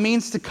overshadow, it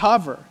means to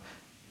cover.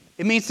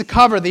 It means to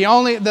cover.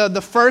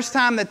 The first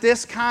time that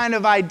this kind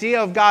of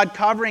idea of God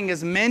covering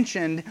is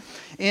mentioned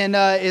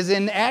is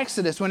in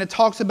Exodus, when it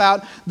talks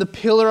about the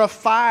pillar of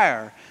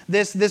fire.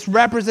 This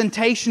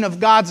representation of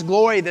God's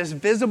glory, this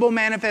visible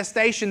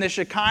manifestation, this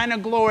Shekinah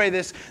glory,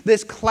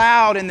 this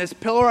cloud and this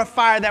pillar of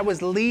fire that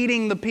was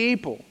leading the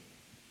people.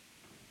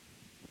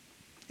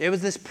 It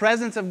was this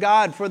presence of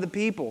God for the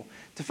people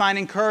to find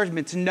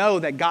encouragement, to know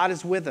that God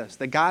is with us,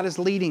 that God is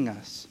leading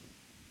us.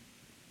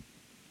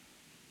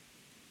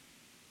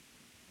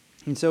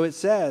 And so it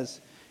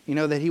says,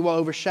 that He will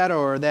overshadow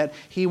or that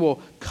He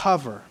will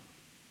cover.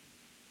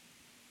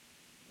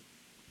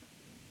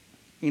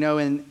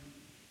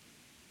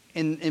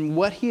 And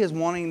what He is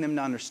wanting them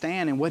to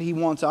understand and what He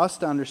wants us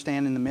to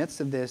understand in the midst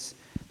of this,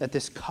 that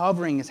this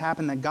covering has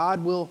happened, that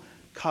God will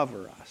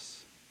cover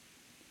us.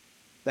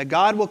 That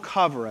God will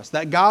cover us.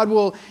 That God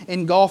will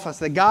engulf us.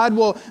 That God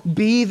will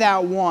be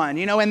that one.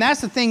 And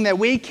that's the thing that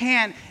we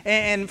can't,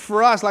 and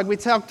for us, like we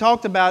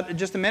talked about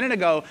just a minute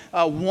ago,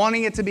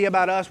 wanting it to be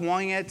about us,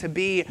 wanting it to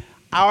be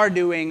our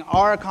doing,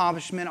 our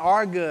accomplishment,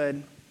 our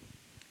good,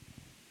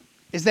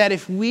 is that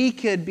if we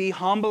could be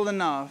humble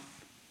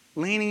enough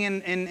leaning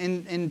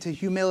into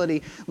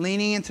humility,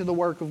 leaning into the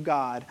work of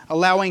God,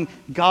 allowing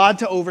God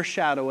to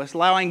overshadow us,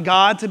 allowing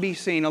God to be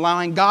seen,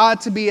 allowing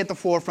God to be at the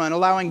forefront,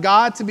 allowing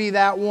God to be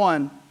that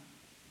one.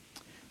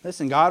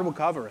 Listen, God will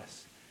cover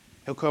us.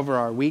 He'll cover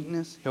our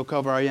weakness. He'll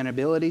cover our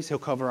inabilities. He'll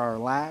cover our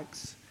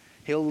lacks.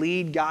 He'll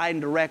lead, guide,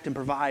 and direct and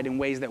provide in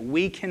ways that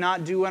we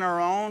cannot do on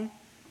our own.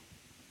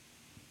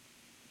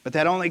 But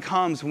that only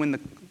comes when the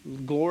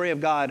glory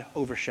of God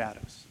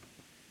overshadows.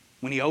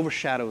 When He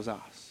overshadows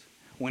us.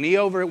 When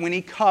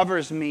He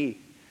covers me.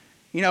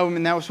 You know,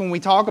 and that was when we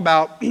talk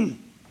about, you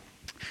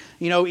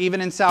know,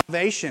 even in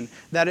salvation,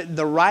 that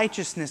the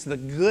righteousness, the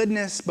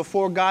goodness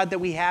before God that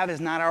we have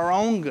is not our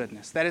own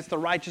goodness. That it's the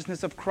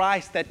righteousness of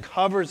Christ that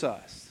covers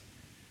us.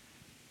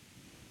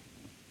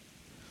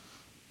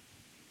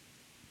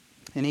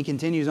 And he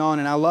continues on,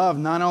 and I love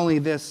not only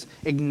this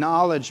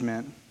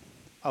acknowledgement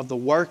of the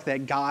work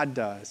that God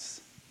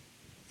does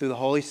through the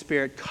Holy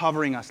Spirit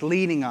covering us,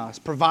 leading us,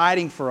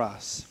 providing for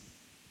us,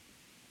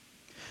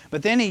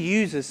 but then he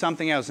uses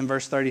something else in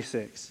verse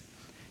 36.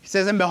 He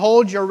says, and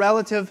behold, your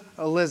relative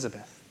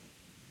Elizabeth,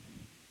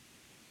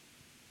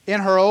 in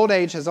her old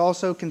age has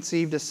also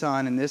conceived a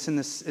son, and this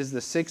is the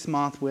 6th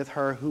month with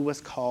her, who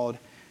was called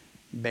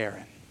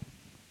barren.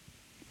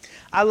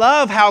 I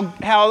love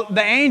how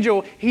the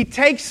angel, he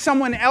takes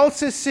someone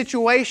else's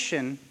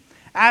situation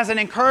as an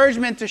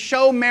encouragement to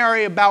show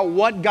Mary about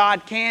what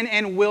God can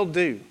and will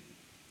do.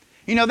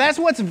 You know, that's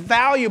what's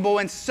valuable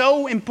and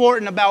so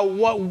important about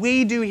what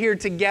we do here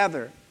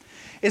together.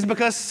 Is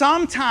because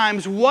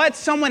sometimes what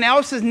someone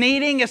else is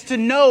needing is to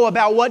know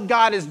about what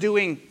God is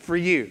doing for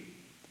you.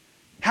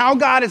 How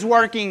God is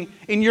working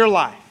in your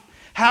life.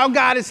 How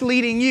God is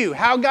leading you.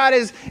 How God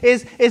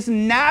is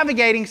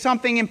navigating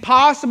something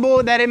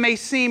impossible that it may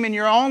seem in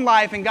your own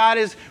life. And God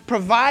is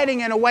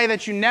providing in a way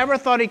that you never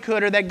thought He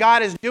could. Or that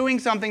God is doing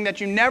something that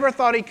you never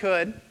thought He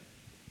could.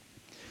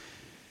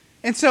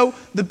 And so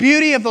the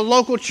beauty of the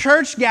local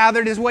church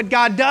gathered is what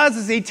God does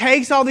is He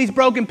takes all these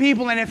broken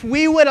people, and if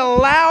we would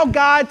allow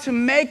God to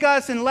make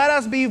us and let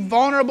us be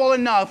vulnerable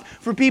enough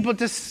for people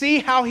to see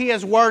how He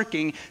is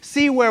working,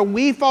 see where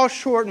we fall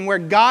short and where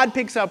God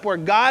picks up, where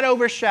God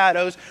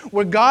overshadows,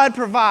 where God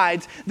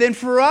provides, then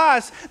for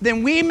us,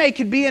 then we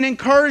could be an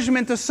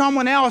encouragement to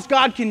someone else.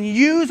 God can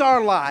use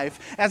our life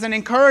as an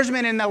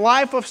encouragement in the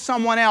life of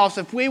someone else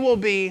if we will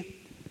be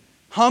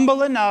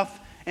humble enough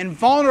and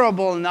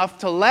vulnerable enough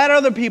to let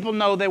other people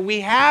know that we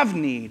have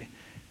need.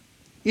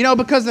 You know,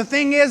 because the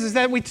thing is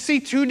that we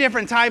see two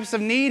different types of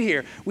need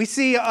here. We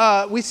see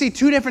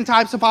two different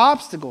types of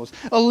obstacles.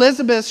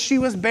 Elizabeth, she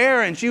was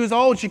barren. She was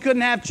old. She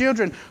couldn't have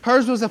children.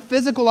 Hers was a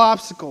physical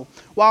obstacle,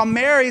 while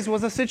Mary's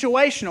was a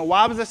situational.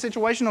 Why was it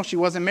situational? She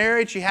wasn't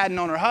married. She hadn't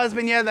known her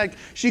husband yet. Like,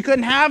 she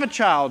couldn't have a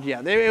child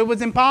yet. It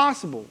was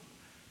impossible.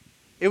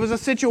 It was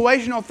a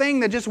situational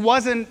thing that just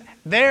wasn't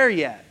there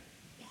yet.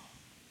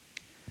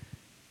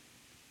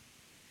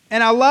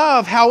 And I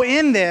love how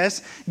in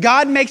this,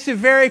 God makes it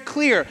very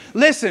clear.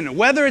 Listen,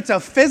 whether it's a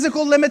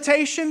physical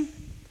limitation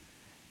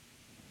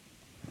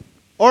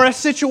or a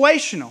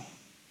situational,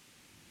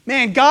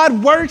 man,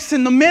 God works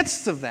in the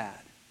midst of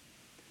that.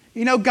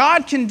 You know,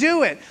 God can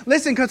do it.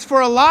 Listen, because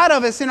for a lot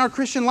of us in our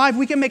Christian life,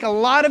 we can make a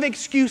lot of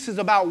excuses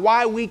about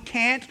why we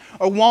can't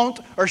or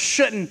won't or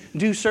shouldn't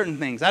do certain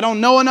things. I don't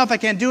know enough. I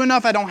can't do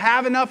enough. I don't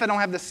have enough. I don't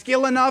have the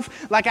skill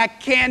enough. Like, I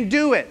can't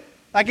do it.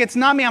 Like, it's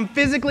not me. I'm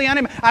physically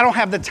unable. I don't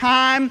have the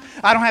time.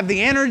 I don't have the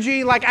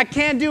energy. Like, I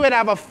can't do it. I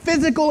have a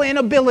physical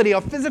inability,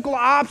 a physical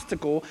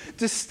obstacle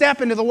to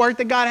step into the work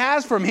that God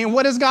has for me. And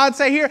what does God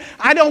say here?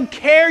 I don't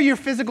care your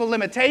physical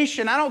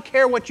limitation. I don't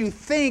care what you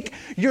think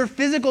your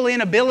physical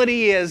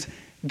inability is.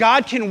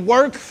 God can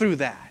work through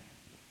that.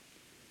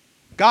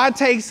 God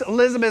takes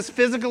Elizabeth's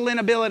physical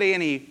inability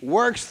and He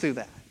works through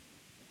that.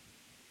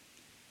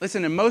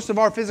 Listen, and most of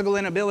our physical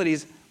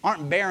inabilities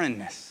aren't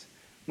barrenness.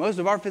 Most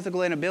of our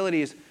physical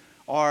inabilities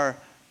are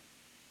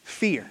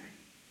fear,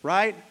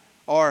 right?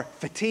 Or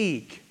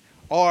fatigue,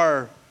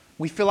 or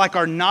we feel like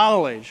our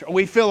knowledge, or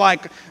we feel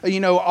like,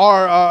 you know,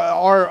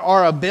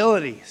 our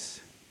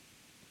abilities.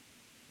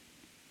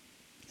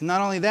 And not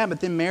only that,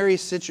 but then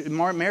Mary's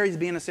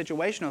being a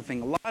situational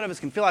thing. A lot of us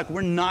can feel like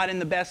we're not in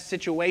the best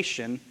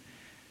situation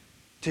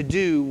to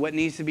do what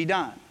needs to be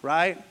done,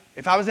 right?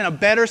 If I was in a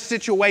better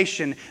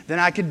situation, then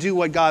I could do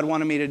what God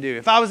wanted me to do.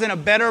 If I was in a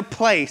better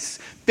place,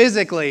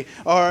 physically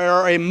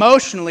or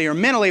emotionally or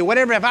mentally,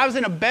 whatever, if I was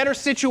in a better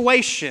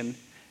situation,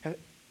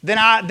 then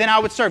I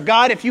would serve.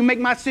 God, if you make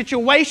my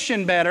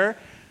situation better,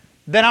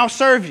 then I'll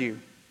serve you.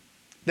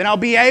 Then I'll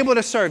be able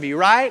to serve you,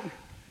 right?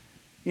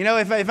 You know,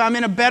 if I'm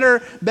in a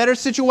better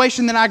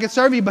situation, then I can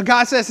serve you. But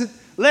God says,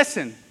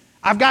 listen,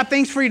 I've got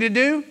things for you to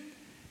do.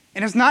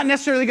 And it's not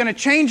necessarily going to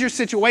change your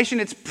situation.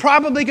 It's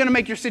probably going to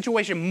make your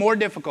situation more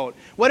difficult.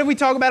 What do we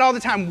talk about all the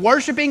time?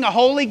 Worshiping a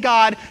holy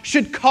God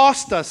should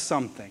cost us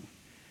something.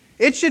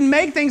 It should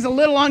make things a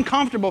little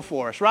uncomfortable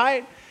for us,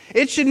 right?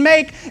 It should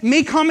make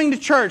me coming to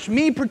church,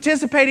 me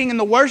participating in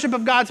the worship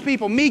of God's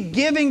people, me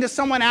giving to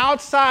someone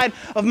outside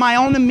of my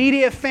own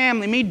immediate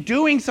family, me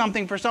doing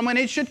something for someone,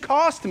 it should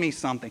cost me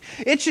something.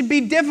 It should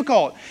be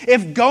difficult.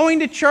 If going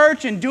to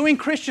church and doing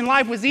Christian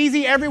life was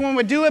easy, everyone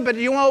would do it, but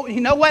you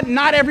know what?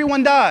 Not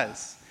everyone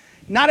does.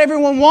 Not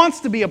everyone wants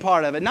to be a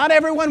part of it. Not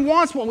everyone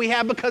wants what we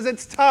have because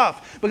it's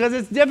tough, because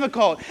it's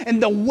difficult.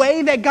 And the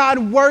way that God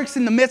works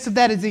in the midst of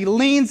that is He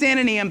leans in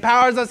and He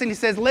empowers us and He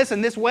says,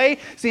 listen, this way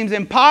seems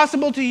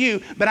impossible to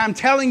you, but I'm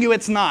telling you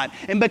it's not.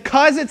 And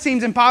because it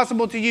seems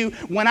impossible to you,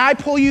 when I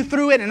pull you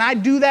through it and I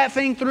do that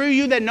thing through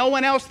you that no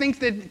one else thinks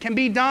that can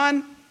be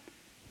done,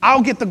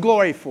 I'll get the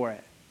glory for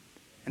it.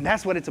 And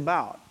that's what it's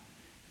about.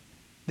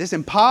 This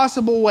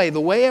impossible way,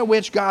 the way at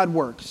which God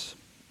works,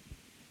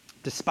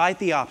 despite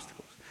the obstacles.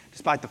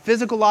 Despite the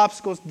physical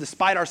obstacles,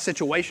 despite our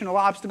situational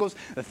obstacles,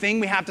 the thing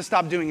we have to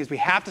stop doing is we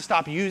have to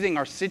stop using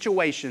our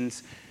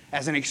situations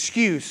as an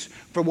excuse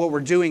for what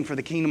we're doing for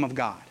the kingdom of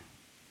God.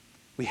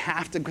 We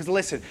have to, because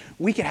listen,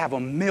 we could have a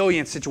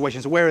million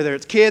situations, whether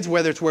it's kids,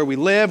 whether it's where we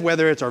live,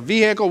 whether it's our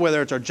vehicle, whether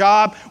it's our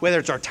job, whether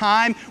it's our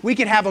time. We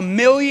could have a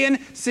million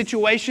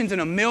situations and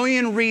a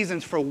million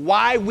reasons for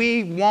why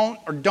we won't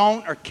or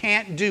don't or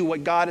can't do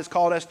what God has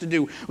called us to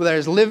do. Whether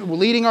it's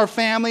leading our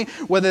family,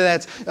 whether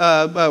that's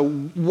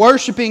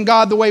worshiping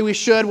God the way we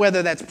should,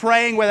 whether that's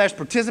praying, whether that's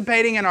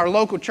participating in our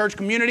local church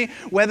community,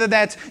 whether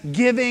that's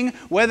giving,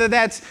 whether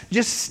that's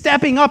just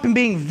stepping up and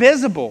being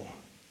visible.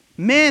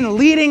 Men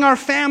leading our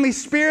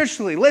families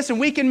spiritually. Listen,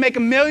 we can make a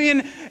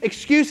million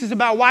excuses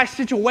about why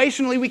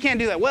situationally we can't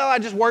do that. Well, I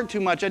just work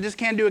too much. I just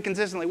can't do it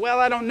consistently. Well,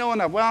 I don't know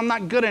enough. Well, I'm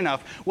not good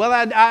enough. Well,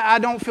 I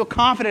don't feel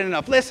confident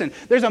enough. Listen,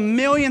 there's a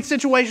million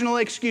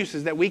situational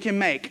excuses that we can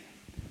make.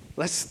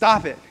 Let's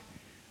stop it.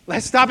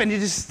 Let's stop it and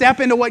just step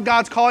into what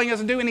God's calling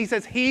us to do. And He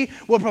says He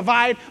will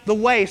provide the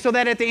way so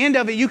that at the end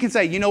of it, you can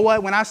say, you know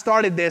what? When I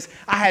started this,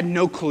 I had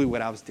no clue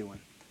what I was doing.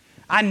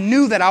 I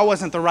knew that I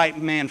wasn't the right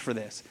man for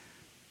this.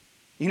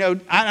 You know,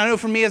 I know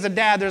for me as a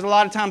dad, there's a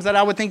lot of times that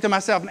I would think to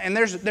myself, and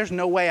there's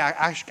no way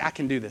I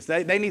can do this.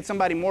 They need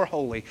somebody more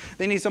holy.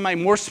 They need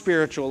somebody more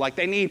spiritual. Like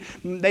they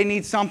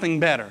need something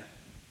better.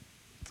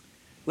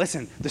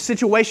 Listen, the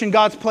situation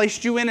God's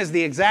placed you in is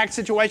the exact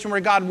situation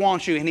where God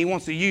wants you, and He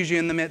wants to use you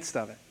in the midst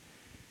of it.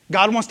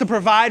 God wants to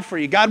provide for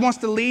you. God wants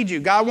to lead you.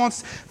 God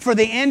wants, for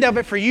the end of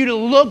it, for you to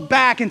look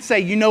back and say,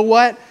 you know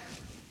what?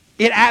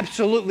 It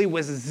absolutely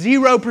was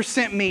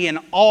 0% me and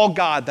all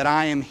God that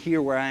I am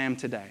here where I am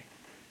today.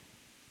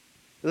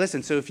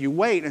 Listen, so if you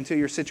wait until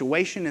your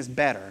situation is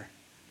better,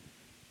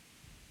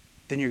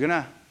 then you're going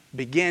to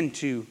begin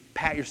to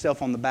pat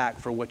yourself on the back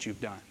for what you've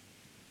done.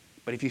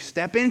 But if you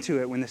step into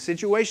it when the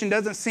situation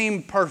doesn't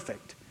seem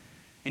perfect,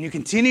 and you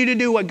continue to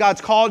do what God's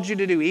called you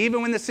to do,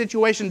 even when the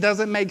situation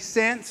doesn't make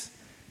sense,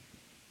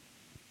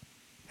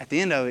 at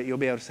the end of it, you'll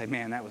be able to say,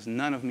 man, that was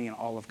none of me and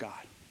all of God.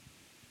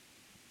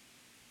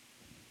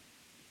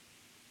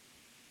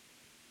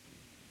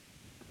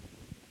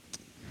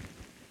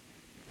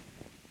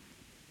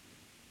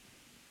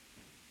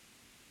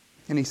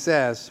 And He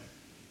says,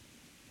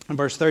 in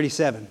verse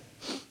 37,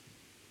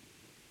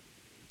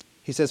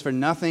 He says, for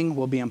nothing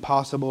will be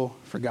impossible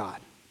for God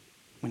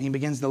when He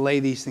begins to lay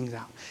these things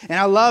out. And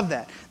I love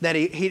that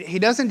he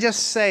doesn't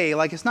just say,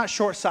 like it's not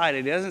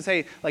short-sighted. He doesn't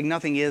say, like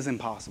nothing is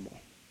impossible,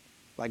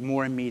 like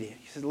more immediate.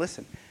 He says,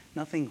 listen,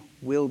 nothing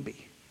will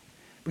be.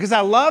 Because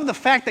I love the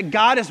fact that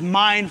God is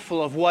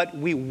mindful of what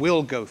we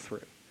will go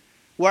through.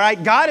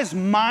 God is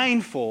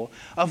mindful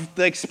of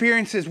the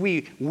experiences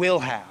we will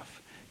have.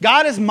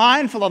 God is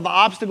mindful of the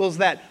obstacles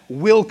that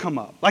will come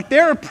up. Like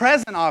there are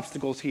present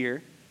obstacles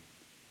here.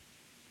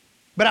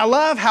 But I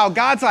love how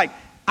God's like,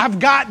 I've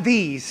got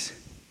these.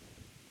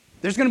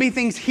 There's going to be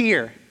things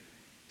here.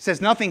 He says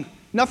nothing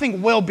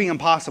will be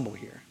impossible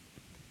here.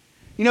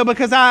 You know,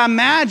 because I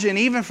imagine,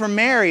 even for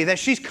Mary, that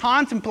she's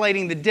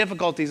contemplating the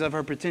difficulties of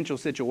her potential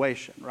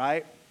situation,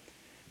 right?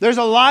 There's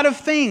a lot of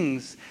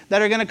things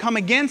that are going to come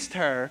against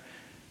her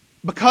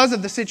because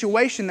of the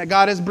situation that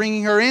God is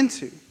bringing her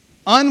into.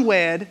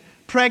 Unwed,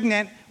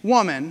 pregnant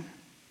woman.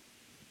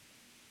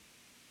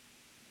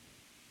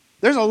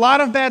 There's a lot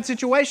of bad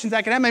situations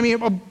that can happen. I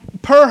mean,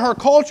 per her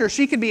culture,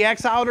 she could be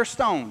exiled or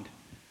stoned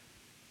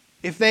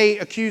if they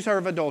accuse her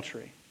of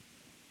adultery.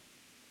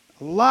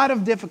 A lot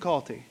of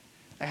difficulty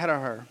ahead of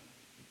her.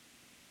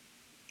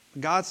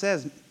 God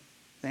says,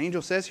 the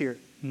angel says here,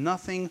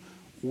 nothing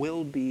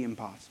will be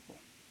impossible.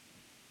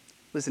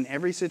 Listen,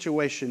 every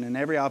situation and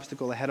every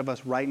obstacle ahead of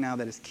us right now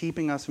that is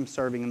keeping us from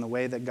serving in the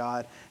way that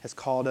God has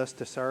called us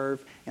to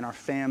serve in our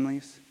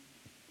families,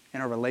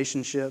 in our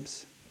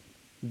relationships,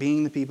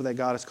 being the people that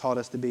God has called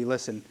us to be.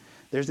 Listen,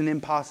 there's an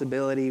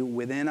impossibility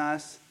within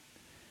us,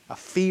 a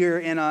fear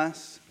in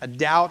us, a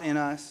doubt in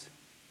us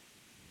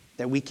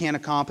that we can't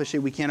accomplish it,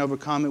 we can't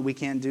overcome it, we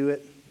can't do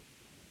it.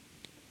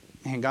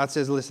 And God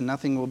says, listen,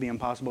 nothing will be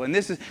impossible. And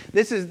this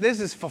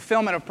is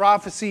fulfillment of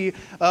prophecy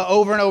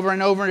over and over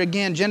and over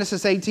again.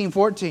 Genesis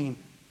 18:14.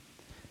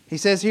 He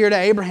says here to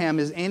Abraham,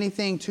 is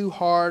anything too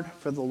hard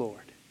for the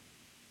Lord?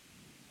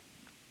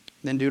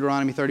 Then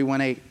Deuteronomy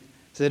 31:8.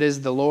 So it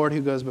is the Lord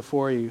who goes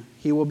before you.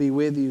 He will be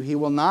with you. He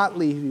will not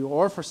leave you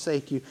or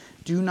forsake you.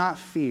 Do not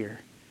fear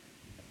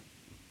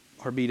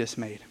or be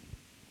dismayed.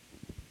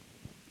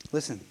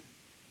 Listen,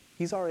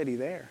 He's already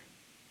there.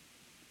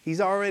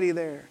 He's already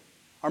there.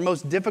 Our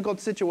most difficult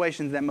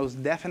situations that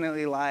most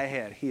definitely lie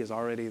ahead, He is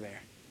already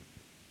there.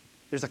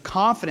 There's a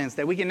confidence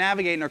that we can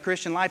navigate in our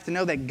Christian life to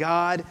know that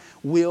God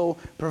will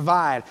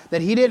provide.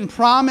 That He didn't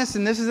promise,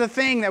 and this is a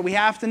thing that we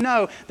have to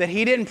know, that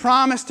He didn't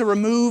promise to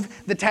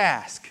remove the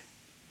task.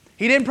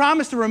 He didn't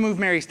promise to remove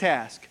Mary's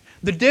task.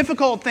 The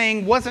difficult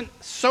thing wasn't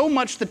so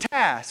much the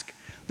task.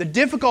 The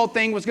difficult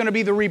thing was going to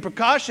be the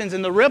repercussions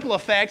and the ripple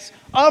effects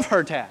of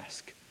her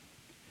task.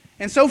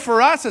 And so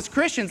for us as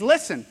Christians,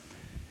 listen,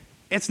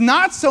 it's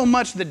not so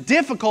much the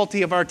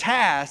difficulty of our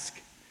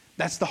task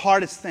that's the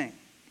hardest thing.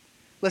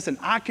 Listen,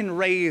 I can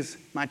raise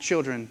my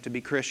children to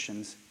be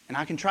Christians, and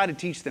I can try to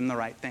teach them the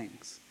right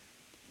things.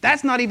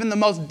 That's not even the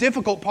most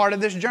difficult part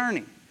of this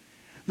journey.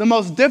 The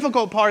most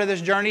difficult part of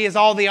this journey is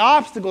all the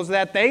obstacles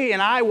that they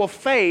and I will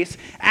face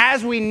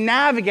as we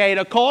navigate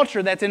a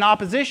culture that's in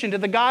opposition to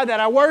the God that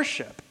I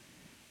worship.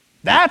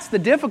 That's the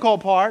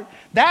difficult part.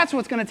 That's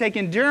what's going to take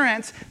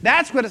endurance.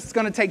 That's what's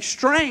going to take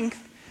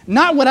strength.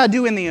 Not what I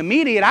do in the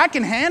immediate. I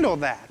can handle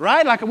that,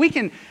 right? Like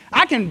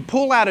I can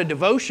pull out a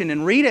devotion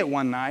and read it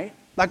one night.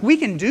 Like we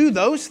can do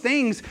those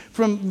things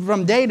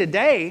from day to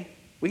day.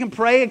 We can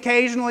pray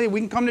occasionally. We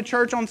can come to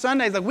church on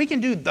Sundays. Like we can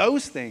do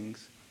those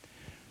things.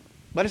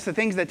 But it's the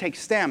things that take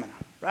stamina,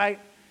 right?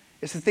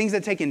 It's the things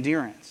that take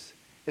endurance.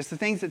 It's the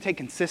things that take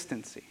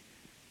consistency.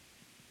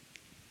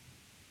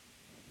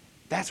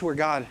 That's where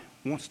God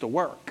wants to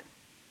work.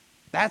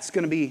 That's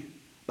going to be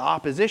the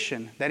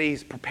opposition that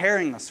He's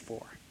preparing us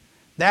for.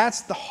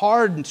 That's the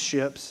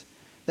hardships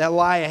that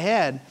lie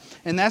ahead.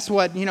 And that's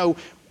what,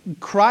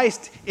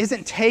 Christ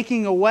isn't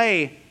taking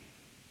away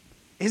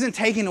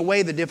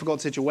the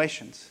difficult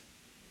situations.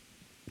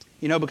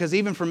 Because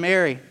even for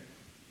Mary,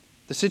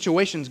 the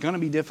situation's going to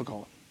be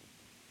difficult.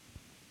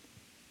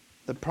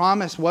 The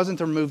promise wasn't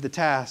to remove the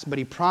task, but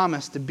He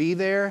promised to be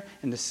there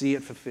and to see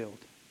it fulfilled.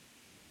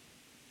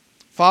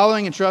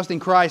 Following and trusting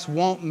Christ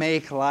won't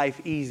make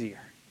life easier.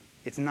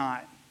 It's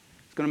not.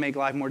 It's going to make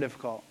life more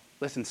difficult.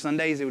 Listen,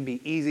 Sundays it would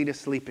be easy to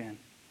sleep in.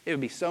 It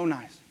would be so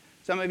nice.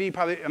 Some of you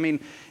probably,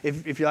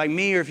 if you're like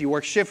me or if you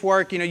work shift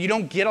work, you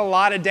don't get a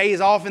lot of days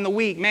off in the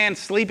week. Man,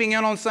 sleeping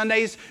in on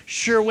Sundays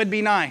sure would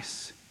be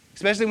nice.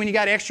 Especially when you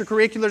got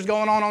extracurriculars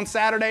going on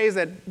Saturdays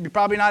that you're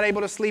probably not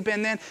able to sleep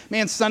in then.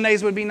 Man,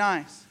 Sundays would be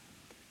nice.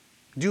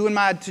 Doing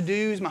my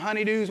to-dos, my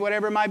honey-dos,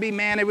 whatever it might be,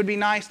 man, it would be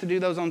nice to do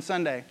those on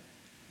Sunday.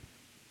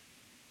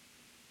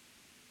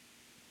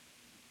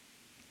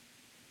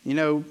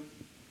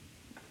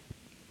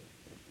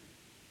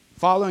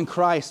 Following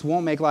Christ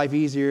won't make life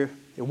easier.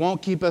 It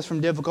won't keep us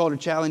from difficult or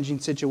challenging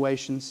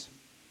situations.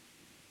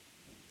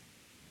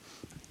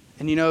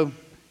 And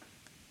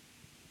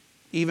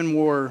even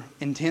more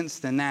intense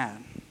than that,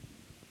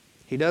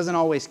 He doesn't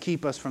always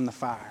keep us from the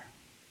fire.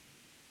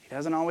 He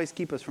doesn't always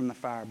keep us from the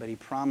fire, but He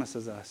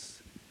promises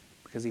us,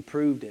 because He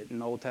proved it in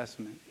the Old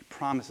Testament, He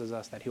promises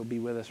us that He'll be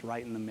with us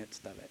right in the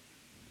midst of it.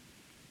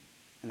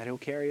 And that He'll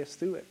carry us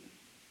through it.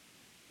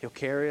 He'll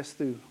carry us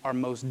through our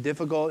most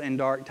difficult and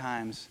dark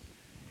times.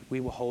 We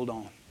will hold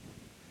on.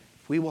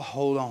 If we will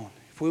hold on,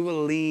 if we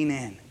will lean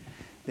in,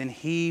 then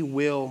He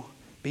will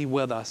be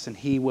with us and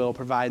He will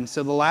provide. And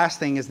so the last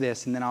thing is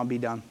this, and then I'll be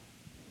done.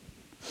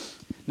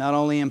 Not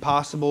only the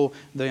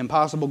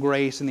impossible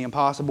grace and the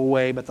impossible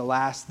way, but the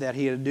last that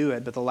He'll do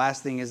it. But the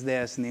last thing is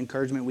this, and the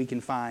encouragement we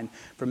can find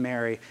from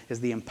Mary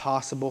is the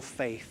impossible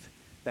faith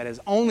that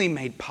is only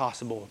made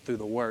possible through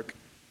the work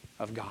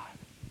of God.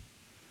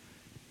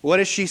 What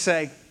does she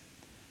say?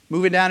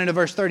 Moving down into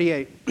verse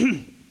 38.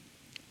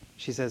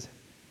 She says,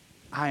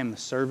 I am the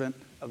servant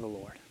of the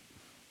Lord.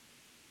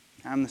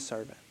 I'm the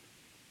servant.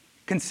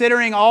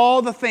 Considering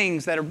all the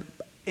things that are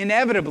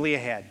inevitably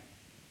ahead,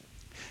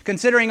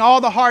 considering all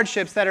the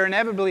hardships that are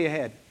inevitably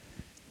ahead,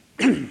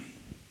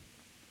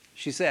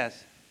 she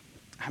says,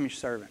 I'm your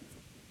servant.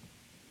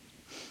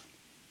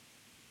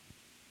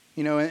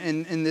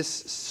 And this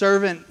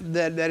servant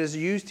that is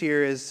used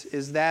here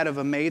is that of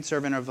a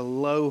maidservant of a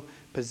low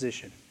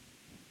position.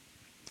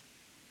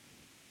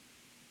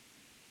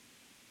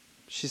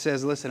 She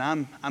says, listen,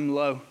 I'm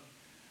low.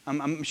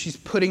 She's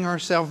putting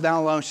herself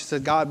down low. She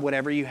said, God,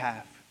 whatever you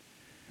have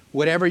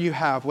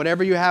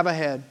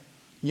ahead,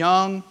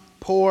 young,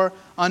 poor,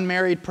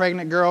 unmarried,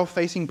 pregnant girl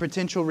facing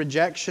potential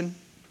rejection,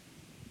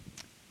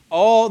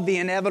 all the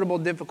inevitable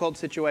difficult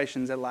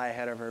situations that lie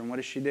ahead of her. And what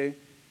does she do?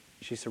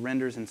 She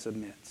surrenders and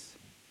submits.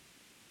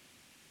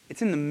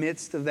 It's in the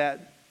midst of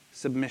that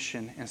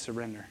submission and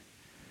surrender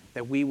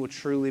that we will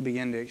truly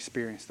begin to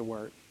experience the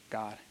work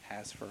God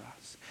has for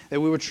us.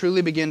 That we will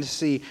truly begin to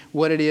see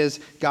what it is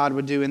God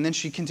would do. And then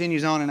she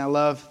continues on, and I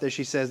love that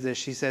she says this.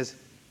 She says,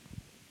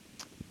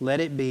 let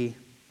it be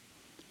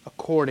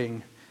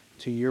according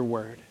to your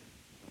word.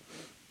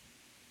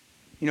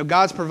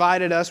 God's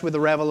provided us with a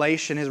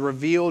revelation, His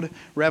revealed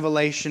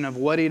revelation of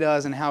what He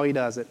does and how He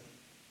does it.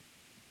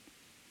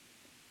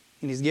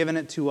 And He's given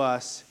it to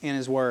us in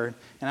His Word.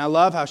 And I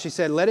love how she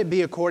said, let it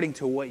be according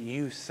to what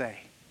you say.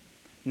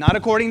 Not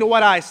according to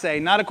what I say,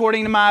 not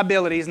according to my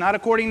abilities, not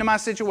according to my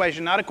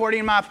situation, not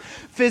according to my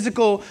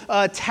physical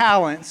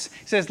talents.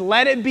 He says,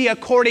 let it be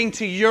according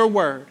to your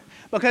Word.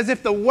 Because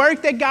if the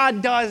work that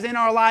God does in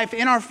our life,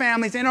 in our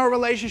families, in our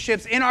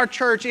relationships, in our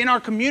church, in our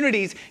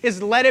communities,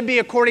 is let it be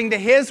according to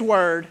His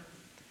Word,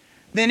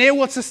 then it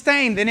will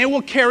sustain, then it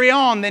will carry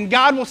on, then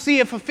God will see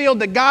it fulfilled,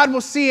 that God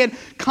will see it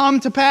come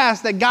to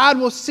pass, that God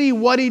will see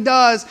what He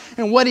does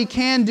and what He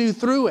can do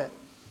through it.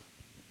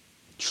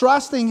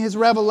 Trusting His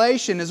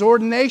revelation, His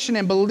ordination,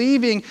 and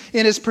believing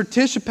in His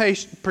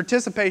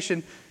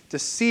participation to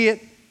see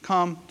it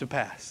come to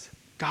pass.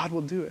 God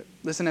will do it.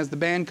 Listen, as the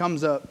band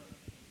comes up,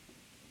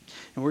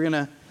 and we're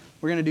going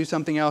to do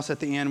something else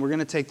at the end. We're going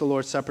to take the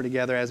Lord's Supper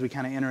together as we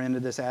kind of enter into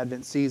this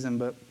Advent season.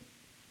 But,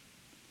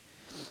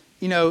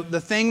 you know,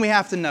 the thing we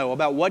have to know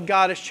about what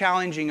God is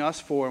challenging us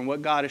for and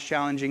what God is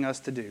challenging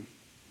us to do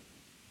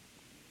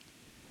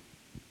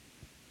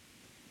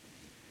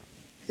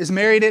is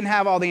Mary didn't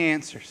have all the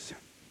answers.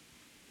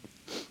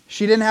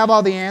 She didn't have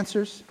all the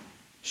answers.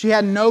 She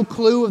had no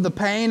clue of the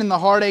pain and the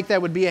heartache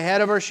that would be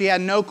ahead of her. She had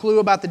no clue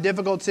about the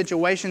difficult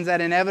situations that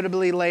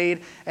inevitably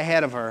laid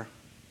ahead of her.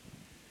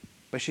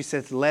 But she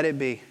says, let it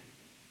be.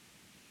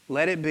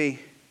 Let it be.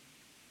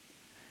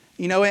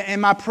 You know,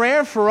 and my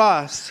prayer for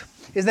us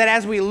is that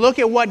as we look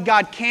at what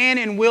God can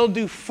and will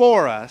do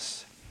for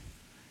us,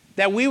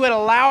 that we would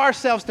allow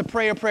ourselves to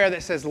pray a prayer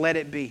that says, let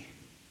it be.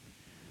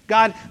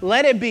 God,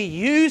 let it be.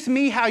 Use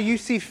me how you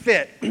see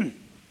fit.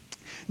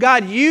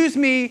 God, use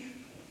me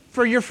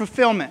for your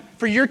fulfillment,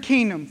 for your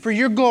kingdom, for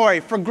your glory,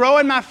 for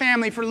growing my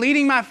family, for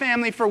leading my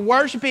family, for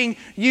worshiping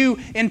you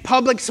in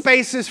public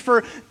spaces,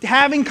 for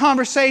having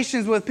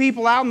conversations with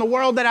people out in the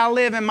world that I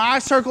live in, my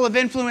circle of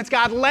influence.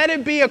 God, let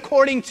it be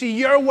according to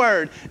your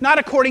word, not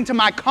according to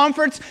my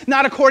comforts,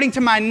 not according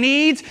to my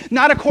needs,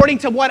 not according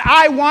to what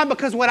I want,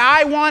 because what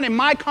I want and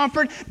my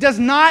comfort does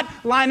not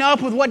line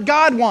up with what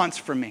God wants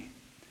for me.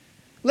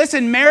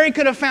 Listen, Mary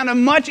could have found a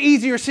much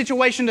easier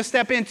situation to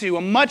step into,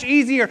 a much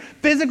easier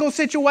physical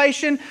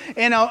situation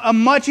and a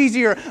much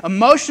easier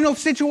emotional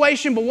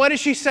situation. But what does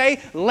she say?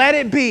 Let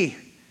it be.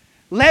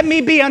 Let me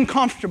be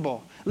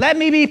uncomfortable. Let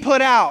me be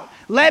put out.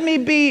 Let me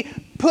be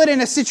put in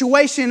a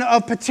situation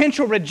of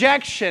potential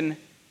rejection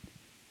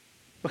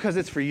because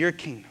it's for your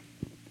kingdom.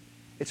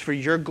 It's for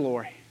your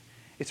glory.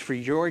 It's for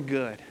your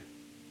good.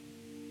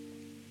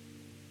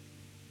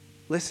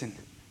 Listen,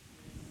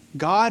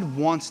 God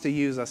wants to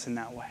use us in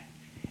that way.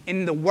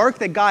 And the work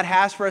that God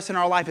has for us in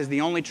our life is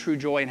the only true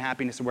joy and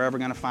happiness we're ever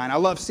going to find. I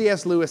love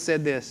C.S. Lewis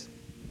said this.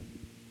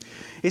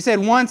 He said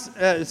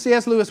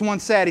C.S. Lewis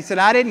once said, he said,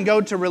 I didn't go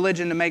to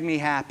religion to make me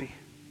happy.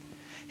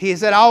 He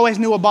said, I always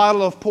knew a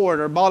bottle of port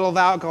or a bottle of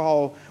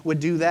alcohol would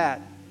do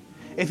that.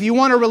 If you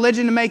want a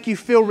religion to make you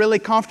feel really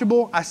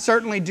comfortable, I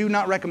certainly do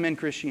not recommend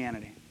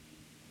Christianity.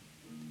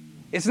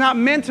 It's not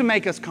meant to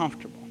make us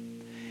comfortable.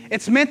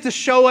 It's meant to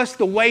show us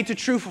the way to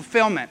true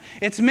fulfillment.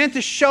 It's meant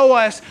to show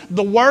us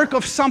the work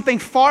of something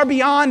far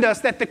beyond us,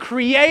 that the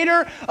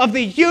Creator of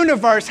the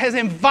universe has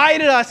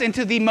invited us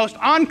into the most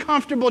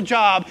uncomfortable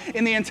job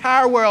in the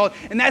entire world,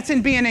 and that's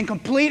in being in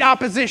complete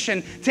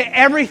opposition to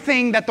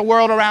everything that the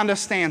world around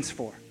us stands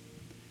for.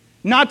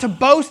 Not to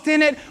boast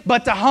in it,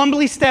 but to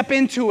humbly step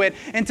into it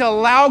and to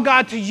allow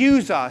God to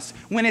use us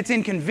when it's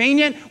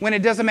inconvenient, when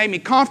it doesn't make me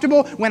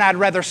comfortable, when I'd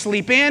rather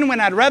sleep in, when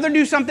I'd rather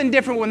do something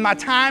different with my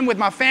time, with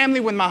my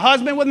family, with my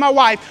husband, with my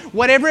wife,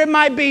 whatever it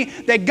might be,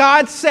 that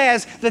God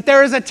says that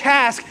there is a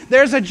task,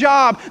 there's a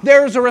job,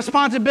 there is a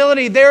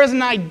responsibility, there is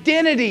an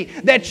identity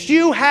that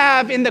you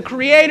have in the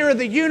Creator of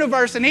the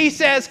universe, and He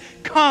says,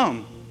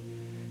 come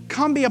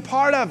be a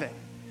part of it.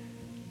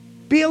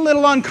 Be a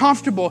little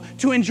uncomfortable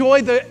to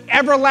enjoy the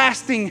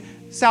everlasting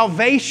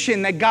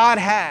salvation that God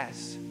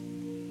has.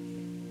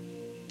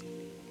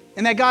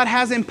 And that God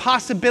has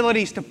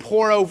impossibilities to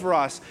pour over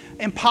us.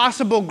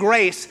 Impossible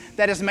grace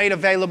that is made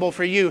available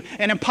for you.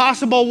 An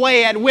impossible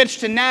way at which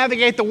to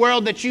navigate the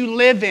world that you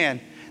live in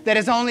that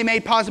is only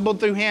made possible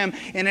through Him.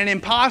 And an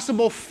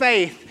impossible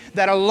faith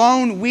that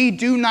alone we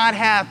do not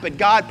have, but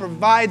God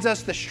provides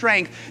us the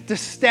strength to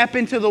step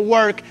into the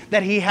work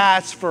that He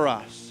has for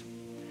us.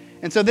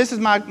 And so this is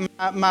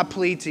my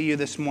plea to you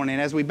this morning.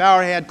 As we bow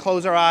our head,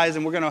 close our eyes,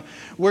 and we're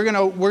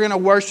gonna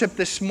worship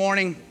this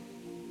morning.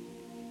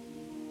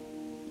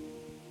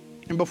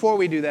 And before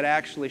we do that,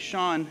 actually,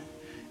 Sean,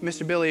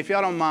 Mr. Billy, if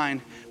y'all don't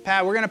mind,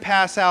 Pat, we're going to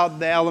pass out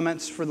the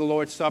elements for the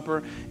Lord's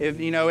Supper.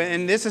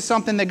 And this is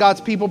something that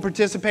God's people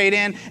participate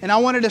in. And I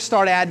wanted to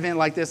start Advent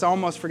like this. I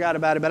almost forgot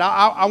about it, but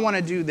I want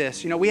to do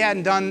this. We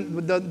hadn't done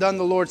the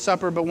Lord's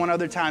Supper but one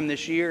other time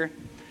this year.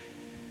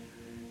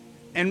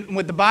 And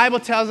what the Bible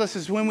tells us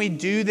is when we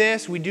do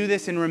this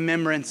in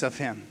remembrance of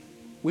Him.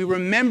 We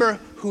remember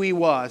who He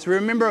was. We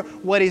remember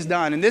what He's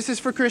done. And this is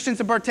for Christians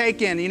to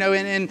partake in,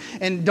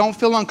 and don't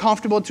feel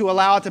uncomfortable to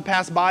allow it to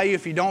pass by you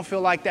if you don't feel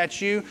like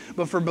that's you.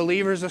 But for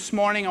believers this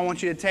morning, I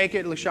want you to take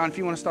it. LaShawn, if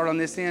you want to start on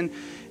this end.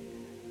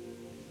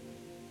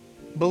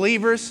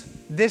 Believers,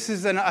 this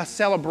is a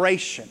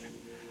celebration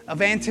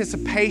of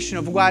anticipation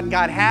of what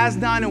God has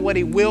done and what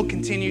He will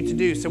continue to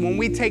do. So when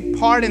we take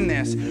part in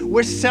this,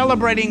 we're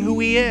celebrating who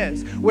He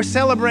is. We're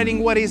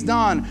celebrating what He's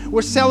done.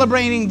 We're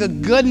celebrating the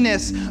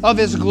goodness of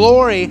His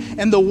glory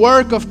and the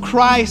work of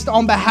Christ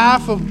on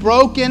behalf of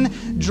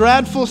broken,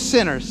 dreadful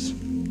sinners.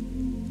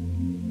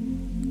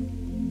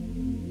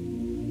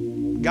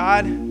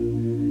 God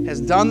has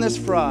done this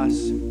for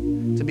us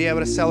to be able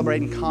to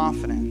celebrate in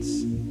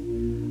confidence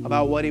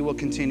about what He will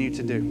continue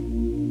to do.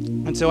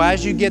 And so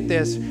as you get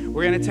this,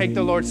 we're going to take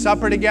the Lord's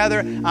Supper together.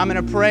 I'm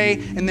going to pray,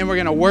 and then we're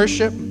going to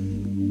worship.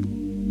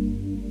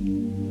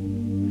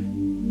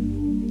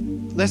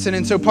 Listen,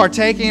 and so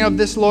partaking of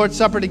this Lord's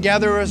Supper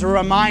together is a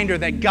reminder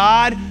that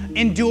God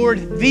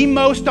endured the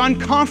most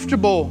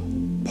uncomfortable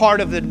part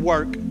of the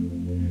work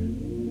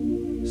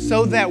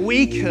so that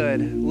we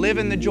could live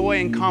in the joy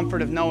and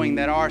comfort of knowing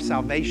that our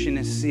salvation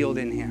is sealed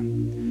in Him.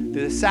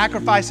 Through the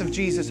sacrifice of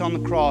Jesus on the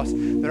cross,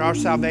 that our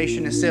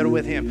salvation is sealed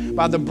with Him.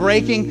 By the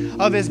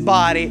breaking of His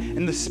body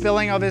and the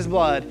spilling of His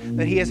blood,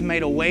 that He has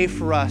made a way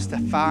for us to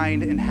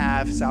find and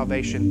have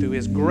salvation through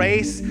His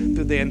grace,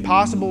 through the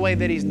impossible way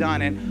that He's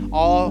done it,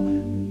 all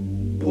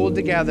pulled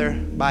together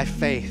by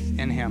faith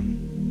in Him.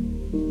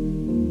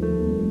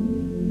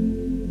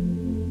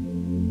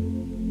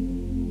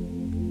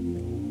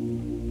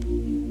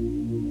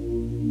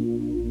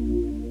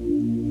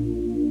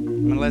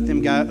 I'm going to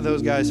let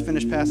those guys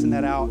finish passing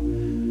that out,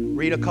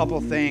 read a couple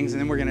things,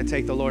 and then we're going to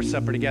take the Lord's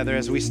Supper together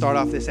as we start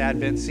off this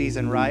Advent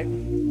season, right?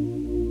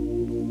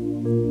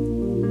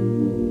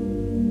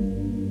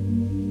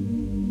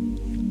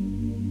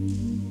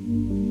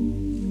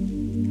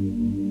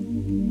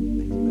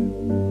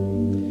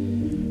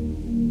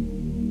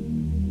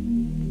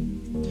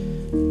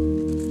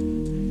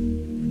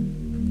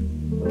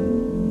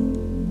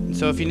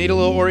 So if you need a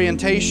little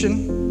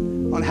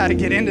orientation on how to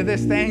get into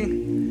this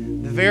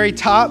thing, the very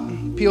top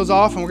peels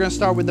off, and we're going to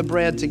start with the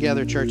bread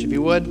together, church. If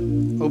you would,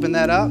 open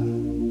that up.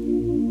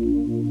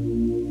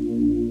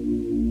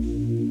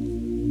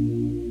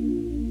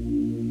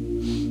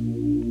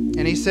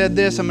 And he said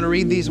this, I'm going to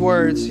read these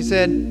words. He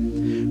said,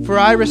 "For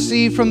I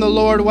received from the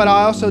Lord what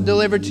I also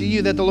delivered to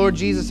you, that the Lord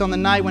Jesus on the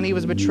night when He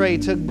was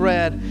betrayed took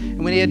bread.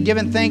 And when He had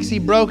given thanks, He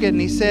broke it,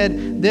 and He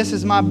said, 'This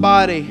is my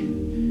body,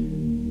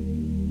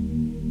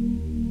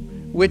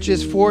 which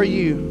is for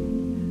you.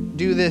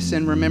 Do this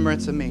in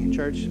remembrance of me.'"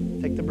 Church,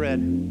 take the bread.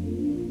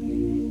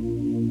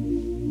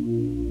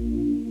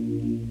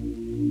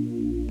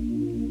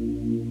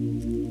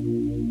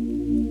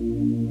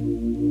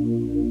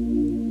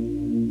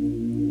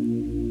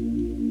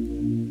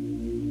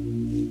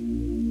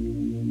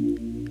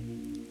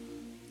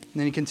 And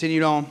then he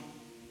continued on.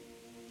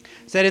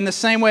 He said, "In the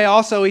same way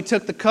also He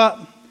took the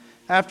cup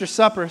after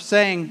supper,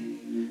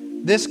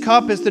 saying, 'This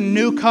cup is the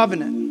new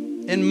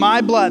covenant in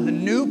my blood,'" the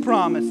new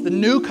promise, the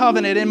new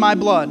covenant in my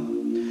blood.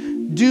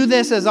 "Do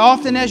this as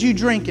often as you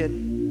drink it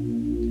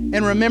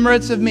in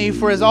remembrance of me.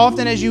 For as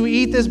often as you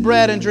eat this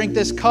bread and drink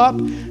this cup,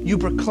 you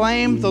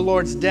proclaim the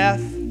Lord's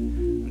death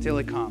until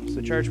He comes."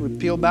 The church would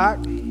peel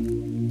back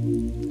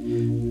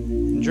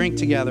and drink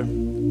together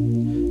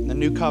in the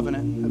new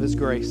covenant of His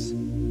grace.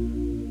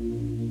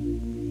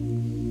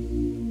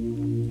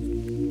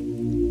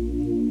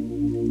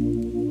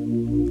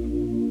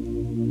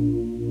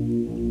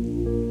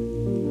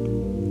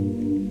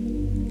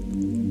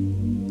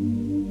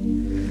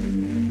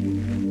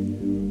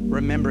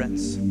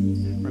 Remembrance.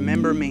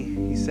 Remember me,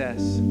 he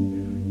says.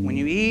 When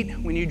you eat,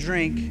 when you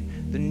drink,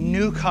 the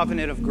new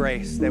covenant of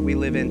grace that we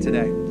live in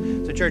today.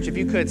 So church, if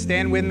you could,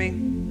 stand with me.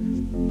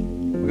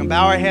 We're going to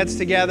bow our heads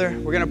together.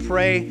 We're going to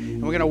pray,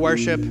 and we're going to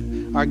worship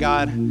our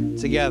God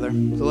together.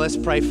 So let's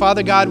pray.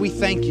 Father God, we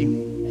thank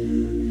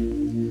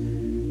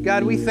you.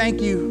 God, we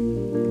thank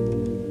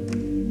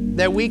you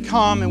that we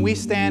come and we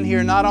stand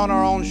here not on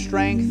our own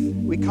strength.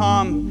 We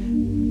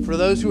come, for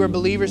those who are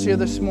believers here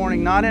this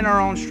morning, not in our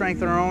own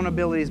strength and our own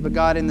abilities, but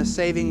God, in the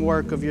saving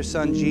work of your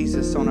Son,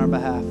 Jesus, on our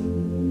behalf.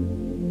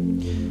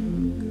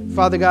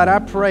 Father God, I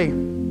pray.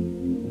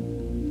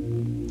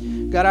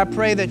 God, I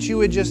pray that you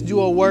would just do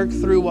a work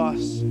through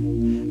us.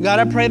 God,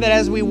 I pray that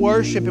as we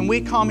worship and we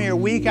come here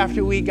week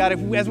after week, God,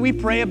 as we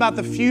pray about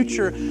the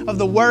future of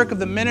the work of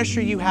the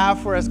ministry you have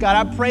for us, God,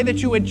 I pray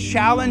that you would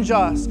challenge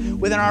us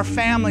within our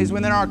families,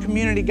 within our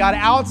community, God,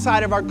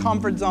 outside of our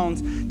comfort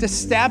zones, to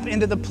step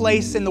into the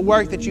place and the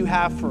work that you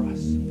have for us.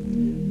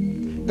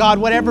 God,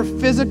 whatever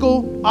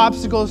physical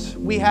obstacles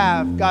we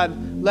have, God,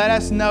 let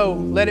us know,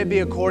 let it be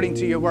according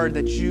to your word,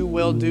 that you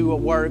will do a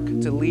work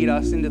to lead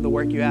us into the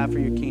work you have for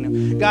your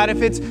kingdom. God,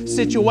 if it's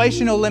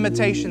situational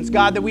limitations,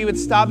 God, that we would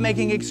stop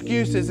making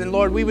excuses, and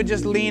Lord, we would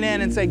just lean in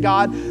and say,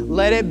 God,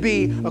 let it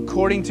be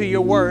according to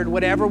your word,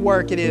 whatever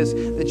work it is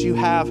that you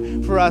have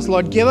for us.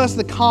 Lord, give us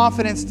the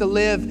confidence to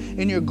live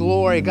in your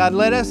glory. God,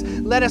 let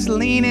us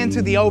lean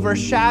into the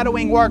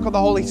overshadowing work of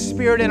the Holy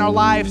Spirit in our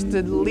lives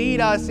to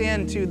lead us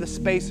into the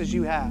spaces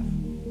you have.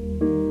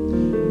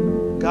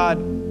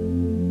 God,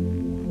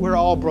 we're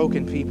all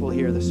broken people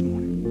here this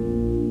morning.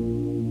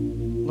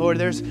 Lord,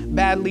 there's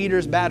bad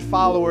leaders, bad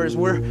followers.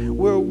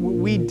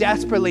 We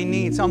desperately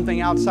need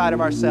something outside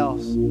of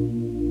ourselves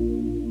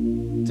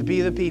to be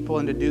the people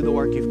and to do the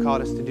work you've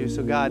called us to do.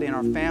 So God, in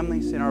our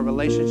families, in our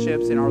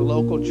relationships, in our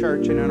local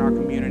church, and in our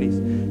communities,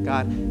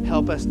 God,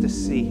 help us to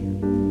see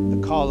the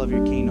call of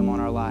your kingdom on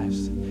our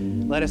lives.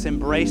 Let us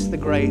embrace the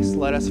grace.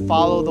 Let us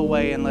follow the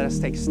way, and let us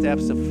take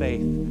steps of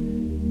faith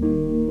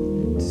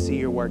to see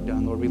your work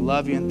done. Lord, we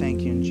love you and thank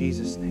you in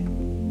Jesus' name.